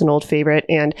Prejudice, which is an old favorite,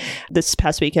 and this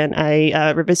past weekend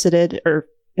I revisited, or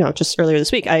just earlier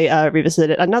this week, I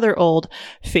revisited another old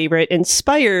favorite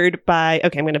inspired by,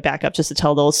 okay, I'm going to back up just to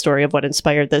tell the whole story of what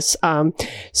inspired this.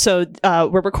 So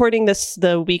we're recording this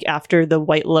the week after The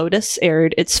White Lotus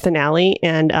aired its finale.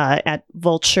 And at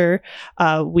Vulture,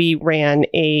 we ran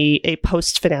a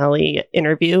post-finale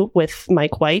interview with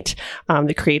Mike White,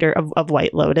 the creator of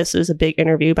White Lotus. It was a big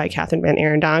interview by Catherine Van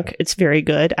Arendonk. It's very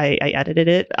good. I edited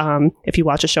it. If you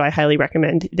watch the show, I highly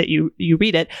recommend that you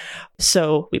read it.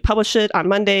 So we published it on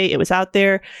Monday. It was out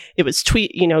there. It was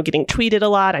getting tweeted a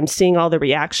lot. I'm seeing all the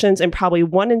reactions, and probably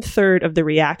 1/3 of the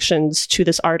reactions to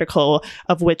this article,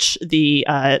 of which the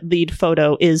lead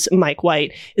photo is Mike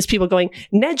White, is people going,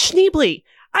 Ned Schneebly.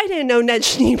 I didn't know Ned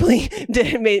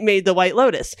Schneebly made The White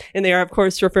Lotus. And they are, of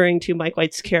course, referring to Mike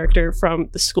White's character from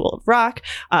The School of Rock,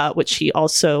 which he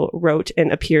also wrote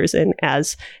and appears in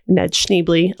as Ned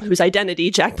Schneebly, whose identity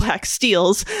Jack Black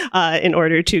steals in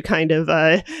order to kind of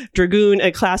dragoon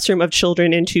a classroom of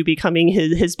children into becoming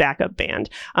his backup band.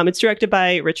 It's directed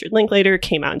by Richard Linklater,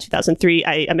 came out in 2003.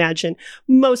 I imagine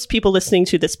most people listening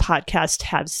to this podcast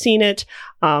have seen it.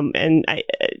 And I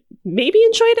maybe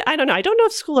enjoyed it. I don't know. I don't know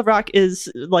if School of Rock is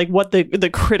like what the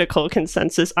critical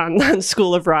consensus on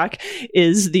School of Rock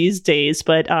is these days.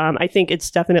 But I think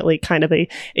it's definitely kind of a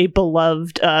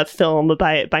beloved film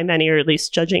by many, or at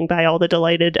least judging by all the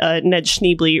delighted Ned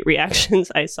Schneebly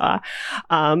reactions I saw.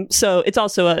 So it's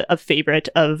also a favorite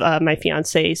of my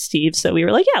fiance Steve. So we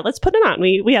were like, yeah, let's put it on.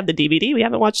 We have the DVD. We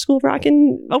haven't watched School of Rock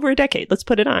in over a decade. Let's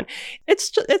put it on.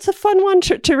 It's a fun one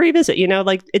to revisit.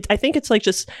 Like I think it's like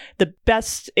just the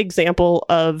best example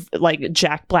of like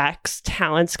Jack Black's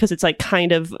talents, because it's like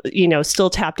kind of still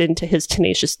tapped into his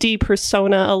Tenacious D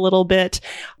persona a little bit,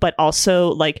 but also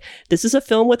like this is a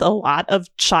film with a lot of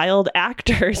child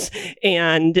actors,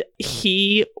 and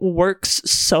he works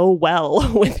so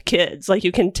well with kids. Like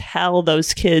you can tell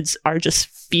those kids are just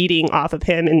feeding off of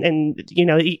him, and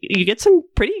you get some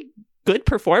pretty good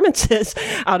performances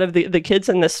out of the kids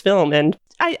in this film. And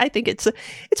I think it's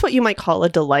what you might call a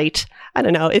delight. I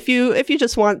don't know, if you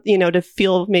just want to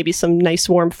feel maybe some nice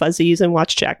warm fuzzies and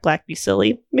watch Jack Black be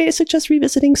silly, may I suggest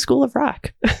revisiting School of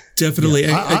Rock? Definitely.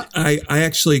 Yeah. I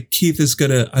actually, Keith is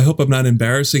I hope I'm not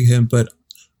embarrassing him, but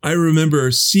I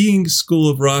remember seeing School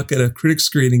of Rock at a critic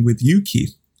screening with you,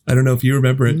 Keith. I don't know if you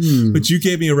remember it, but you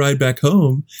gave me a ride back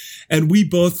home and we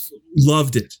both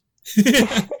loved it.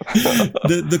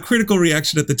 The critical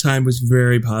reaction at the time was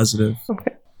very positive.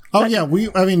 Okay. Oh yeah,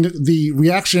 the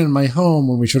reaction in my home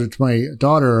when we showed it to my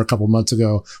daughter a couple months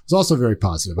ago was also very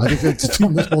positive. I think it's a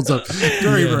film that holds up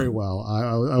very, very well.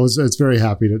 I was very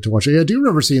happy to watch it. I do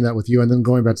remember seeing that with you, and then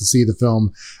going back to see the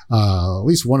film at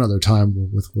least one other time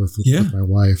with my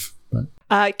wife.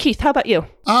 But Keith, how about you?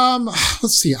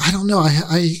 Let's see. I don't know.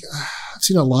 I've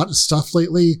seen a lot of stuff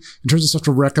lately in terms of stuff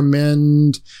to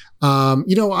recommend. I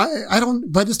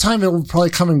don't, by this time it will probably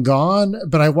come and gone,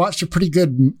 but I watched a pretty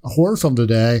good horror film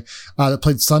today, that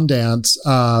played Sundance,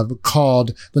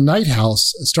 called The Night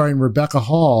House, starring Rebecca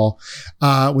Hall,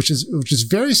 which is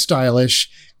very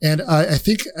stylish. And I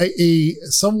think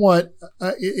it's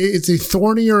a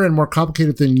thornier and more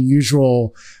complicated than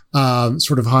usual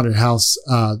sort of haunted house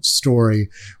story,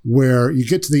 where you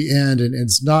get to the end and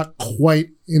it's not quite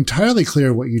entirely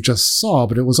clear what you just saw,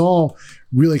 but it was all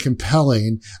really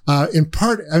compelling. In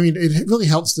part, it really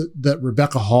helps that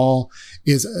Rebecca Hall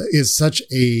is such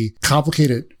a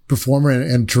complicated performer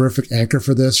and terrific anchor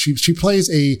for this. She plays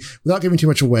without giving too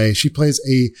much away, she plays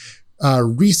a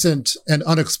recent and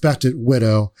unexpected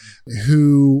widow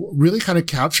who really kind of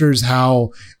captures how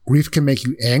grief can make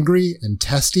you angry and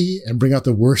testy and bring out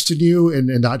the worst in you, and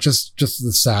not just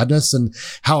the sadness, and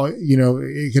how,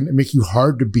 it can make you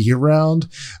hard to be around.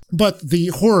 But the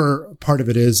horror part of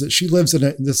it is that she lives in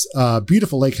this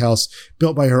beautiful lake house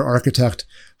built by her architect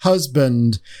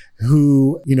husband,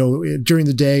 who, during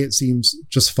the day it seems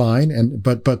just fine.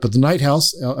 But the night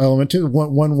house element too.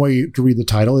 One way to read the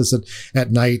title is that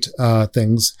at night,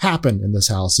 things happen in this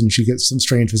house, and she gets some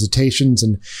strange visitations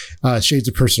and, shades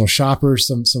of personal shoppers,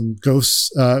 some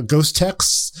ghost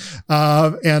texts,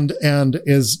 and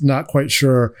is not quite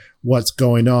sure what's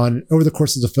going on. Over the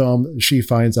course of the film, she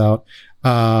finds out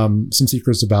some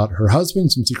secrets about her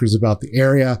husband, some secrets about the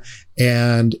area,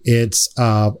 and it's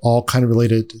all kind of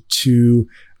related to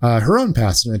her own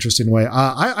past in an interesting way.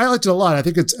 I liked it a lot. I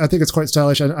think it's quite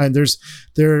stylish, and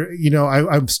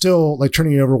I'm still like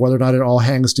turning it over whether or not it all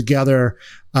hangs together.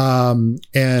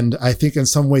 And I think in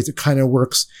some ways it kind of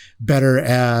works better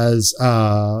as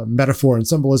metaphor and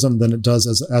symbolism than it does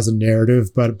as a narrative.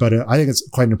 But I think it's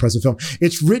quite an impressive film.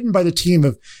 It's written by the team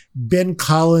of Ben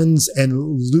Collins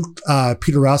and Luke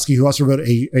Pietrowski, who also wrote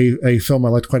a film I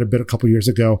liked quite a bit a couple years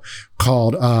ago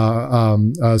called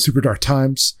Super Dark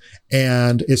Times,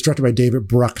 and it's directed by David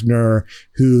Bruckner,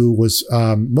 who was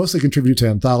mostly contributed to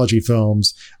anthology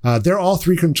films. They're all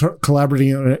three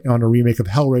collaborating on a remake of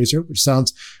Hellraiser, which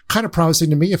sounds kind of promising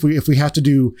to me. If we have to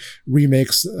do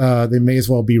remakes, they may as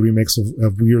well be remakes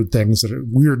of weird things that are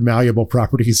weird, malleable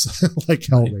properties like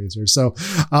Hellraiser. So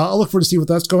I'll look forward to see what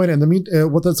that's going.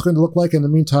 What that's going to look like. In the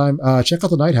meantime, check out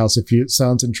The Night House if it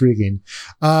sounds intriguing.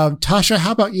 Tasha,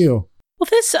 how about you? Well,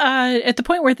 this, at the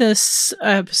point where this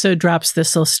episode drops,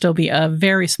 this will still be a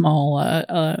very small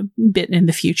bit in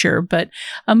the future. But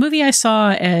a movie I saw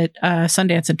at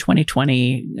Sundance in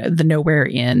 2020, The Nowhere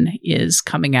Inn, is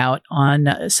coming out on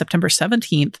September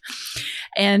 17th.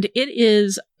 And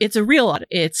it's a real,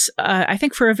 it's, I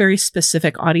think, for a very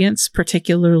specific audience,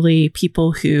 particularly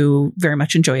people who very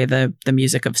much enjoy the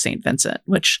music of St. Vincent,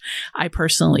 which I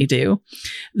personally do.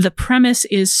 The premise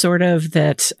is sort of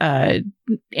that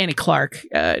Annie Clark,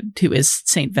 who is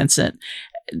St. Vincent,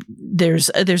 there's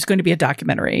going to be a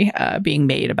documentary being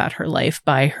made about her life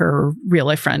by her real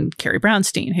life friend, Carrie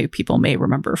Brownstein, who people may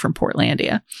remember from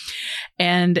Portlandia.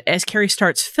 And as Carrie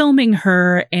starts filming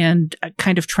her and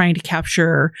kind of trying to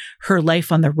capture her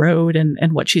life on the road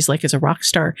and what she's like as a rock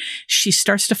star, she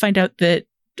starts to find out that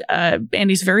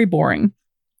Annie's very boring,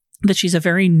 that she's a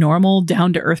very normal,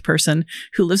 down-to-earth person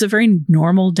who lives a very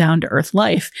normal, down-to-earth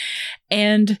life.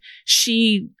 And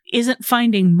she isn't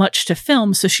finding much to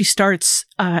film, so she starts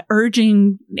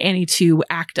urging Annie to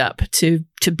act up, to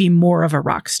be more of a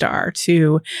rock star,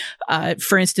 to,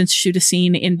 for instance, shoot a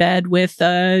scene in bed with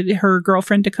her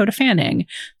girlfriend, Dakota Fanning,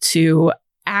 to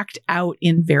act out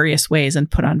in various ways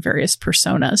and put on various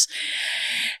personas.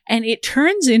 And it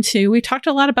turns into, we talked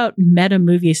a lot about meta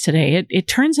movies today. It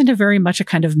turns into very much a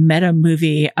kind of meta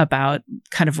movie about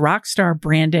kind of rock star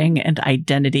branding and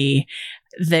identity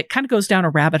that kind of goes down a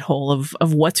rabbit hole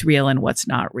of what's real and what's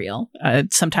not real.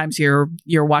 Sometimes you're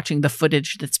watching the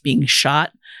footage that's being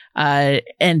shot,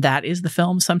 and that is the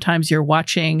film. Sometimes you're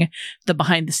watching the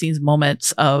behind the scenes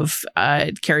moments of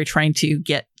Carrie trying to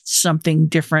get something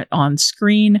different on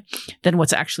screen than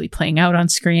what's actually playing out on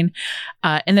screen.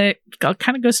 And then it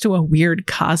kind of goes to a weird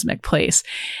cosmic place.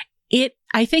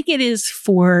 I think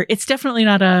it's definitely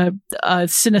not a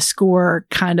CineScore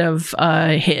kind of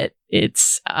hit.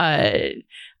 It's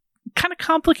kind of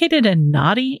complicated and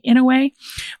naughty in a way.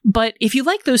 But if you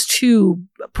like those two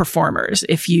performers,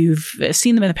 if you've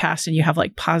seen them in the past and you have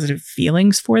like positive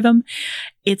feelings for them,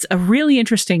 it's a really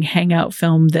interesting hangout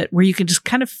film where you can just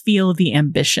kind of feel the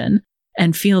ambition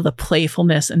and feel the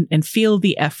playfulness and feel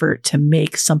the effort to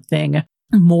make something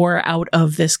more out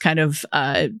of this kind of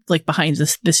like behind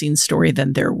the scenes story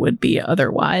than there would be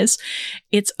otherwise.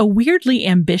 It's a weirdly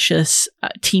ambitious,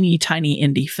 teeny tiny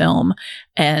indie film.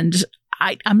 And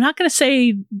I'm not going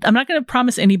to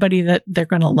promise anybody that they're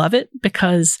going to love it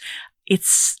because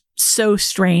it's so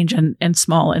strange and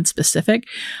small and specific,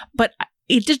 but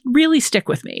it did really stick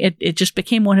with me. It just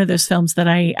became one of those films that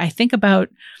I think about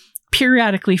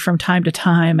periodically from time to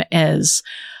time as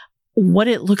what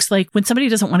it looks like when somebody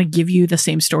doesn't want to give you the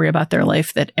same story about their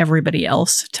life that everybody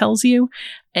else tells you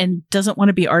and doesn't want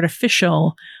to be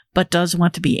artificial, but does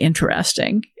want to be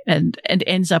interesting and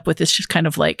ends up with this just kind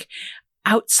of like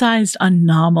outsized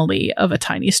anomaly of a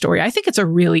tiny story. I think it's a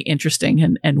really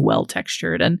interesting and well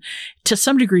textured and to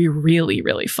some degree really,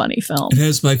 really funny film. It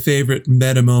has my favorite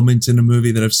meta moment in a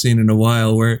movie that I've seen in a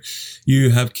while where you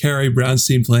have Carrie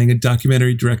Brownstein playing a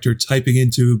documentary director typing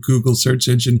into Google search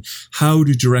engine how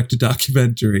to direct a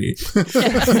documentary.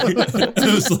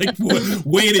 I was like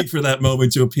waiting for that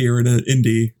moment to appear in an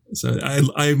indie. So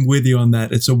I'm with you on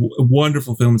that. It's a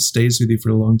wonderful film. It stays with you for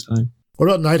a long time. What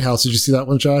about Night House? Did you see that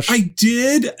one, Josh? I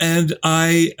did, and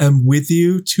I am with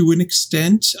you to an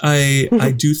extent.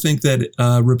 I do think that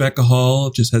Rebecca Hall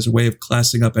just has a way of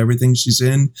classing up everything she's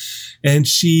in, and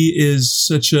she is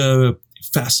such a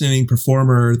fascinating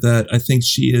performer that I think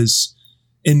she is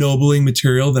ennobling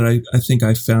material that I think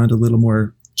I found a little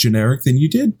more generic than you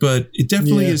did, but it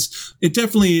definitely is. It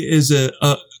definitely is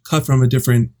a cut from a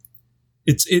different.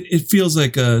 It feels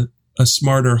like a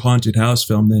smarter haunted house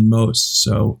film than most.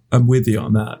 So I'm with you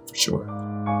on that for sure.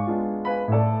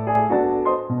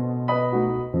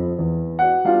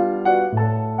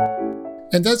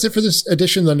 And that's it for this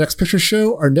edition of The Next Picture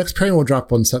Show. Our next pairing will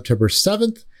drop on September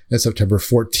 7th and September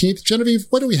 14th. Genevieve,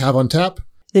 what do we have on tap?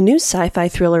 The new sci-fi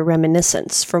thriller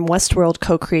Reminiscence from Westworld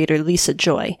co-creator Lisa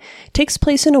Joy takes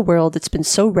place in a world that's been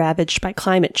so ravaged by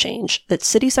climate change that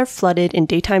cities are flooded and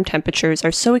daytime temperatures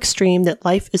are so extreme that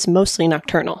life is mostly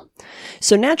nocturnal.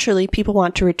 So naturally, people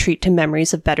want to retreat to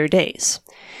memories of better days.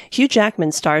 Hugh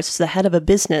Jackman stars as the head of a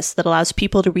business that allows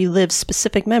people to relive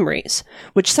specific memories,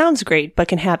 which sounds great but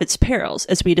can have its perils,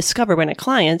 as we discover when a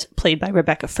client, played by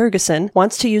Rebecca Ferguson,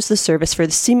 wants to use the service for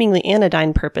the seemingly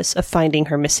anodyne purpose of finding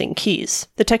her missing keys.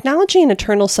 The technology in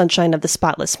Eternal Sunshine of the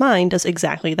Spotless Mind does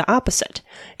exactly the opposite.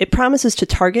 It promises to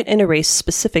target and erase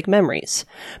specific memories.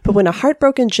 But when a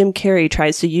heartbroken Jim Carrey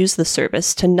tries to use the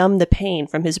service to numb the pain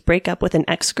from his breakup with an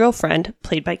ex-girlfriend,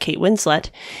 played by Kate Winslet,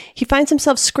 he finds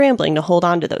himself scrambling to hold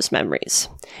on to those memories.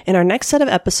 In our next set of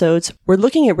episodes, we're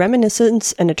looking at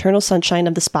Reminiscence and Eternal Sunshine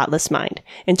of the Spotless Mind,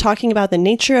 and talking about the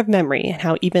nature of memory and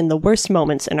how even the worst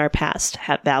moments in our past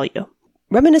have value.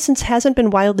 Reminiscence hasn't been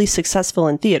wildly successful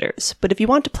in theaters, but if you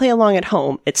want to play along at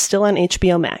home, it's still on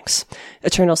HBO Max.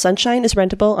 Eternal Sunshine is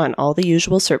rentable on all the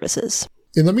usual services.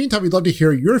 In the meantime, we'd love to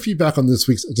hear your feedback on this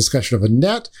week's discussion of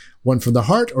Annette, One from the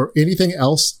Heart, or anything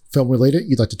else film-related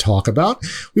you'd like to talk about.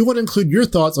 We want to include your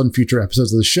thoughts on future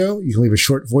episodes of the show. You can leave a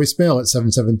short voicemail at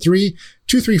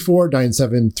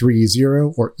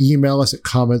 773-234-9730 or email us at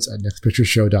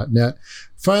comments@nextpictureshow.net.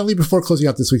 Finally, before closing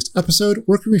out this week's episode,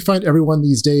 where can we find everyone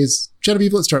these days?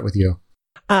 Genevieve, let's start with you.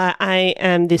 I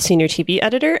am the senior TV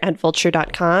editor at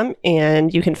vulture.com,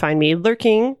 and you can find me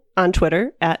lurking on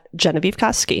Twitter at Genevieve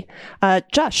Koski.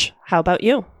 Josh, how about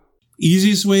you?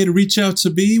 Easiest way to reach out to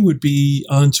me would be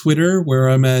on Twitter, where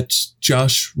I'm at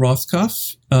Josh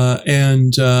Rothkopf.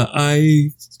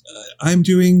 I'm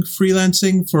doing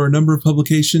freelancing for a number of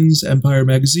publications, Empire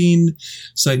Magazine,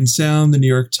 Sight and Sound, the New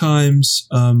York Times.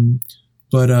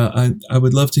 But I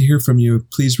would love to hear from you.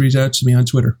 Please reach out to me on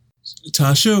Twitter.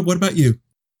 Tasha, what about you?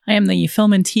 I am the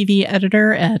film and TV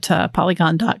editor at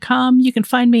Polygon.com. You can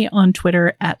find me on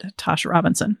Twitter at Tasha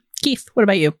Robinson. Keith, what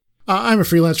about you? I'm a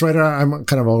freelance writer. I'm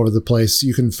kind of all over the place.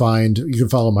 You can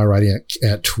follow my writing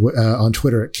on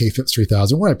Twitter at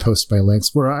kfips3000, where I post my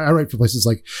links, where I write for places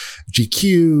like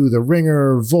GQ, The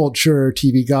Ringer, Vulture,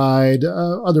 TV Guide,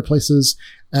 other places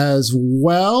as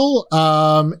well.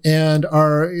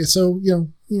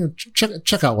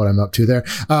 Check out what I'm up to there.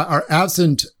 Our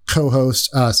absent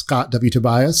co-host, Scott W.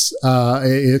 Tobias,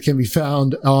 it can be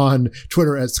found on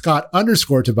Twitter at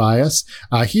Scott_Tobias.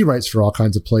 He writes for all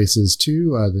kinds of places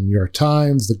too. The New York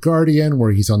Times, The Guardian,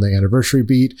 where he's on the anniversary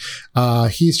beat.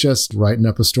 He's just writing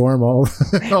up a storm all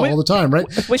the time, right?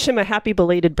 Wish him a happy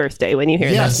belated birthday when you hear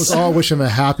this. Yes, let's all wish him a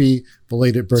happy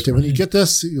belated birthday. When you get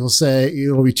this, you'll say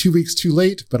it'll be 2 weeks too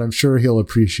late, but I'm sure he'll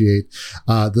appreciate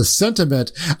the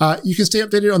sentiment. You can stay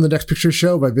updated on the Next Picture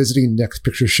Show by visiting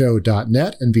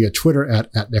nextpictureshow.net and via Twitter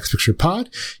at nextpicturepod.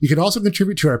 You can also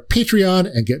contribute to our Patreon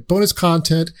and get bonus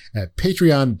content at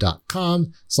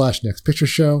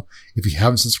patreon.com/nextpictureshow. If you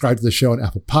haven't subscribed to the show on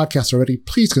Apple Podcasts already,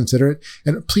 please consider it.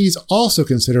 And please also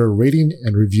consider rating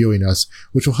and reviewing us,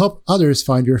 which will help others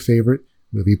find your favorite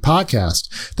movie podcast.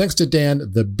 Thanks to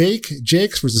Dan the Bake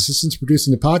Jakes for his assistance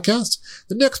producing the podcast.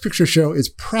 The Next Picture Show is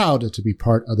proud to be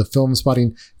part of the Film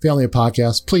Spotting family of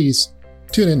podcasts. Please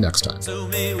tune in next time. So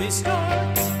may we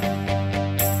start.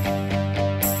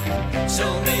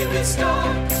 So may we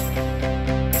start.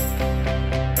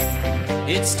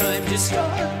 It's time to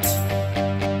start.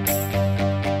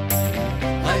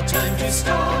 High time to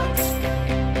start.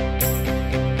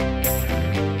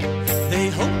 They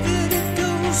hope that it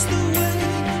goes the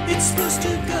way it's supposed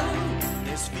to go.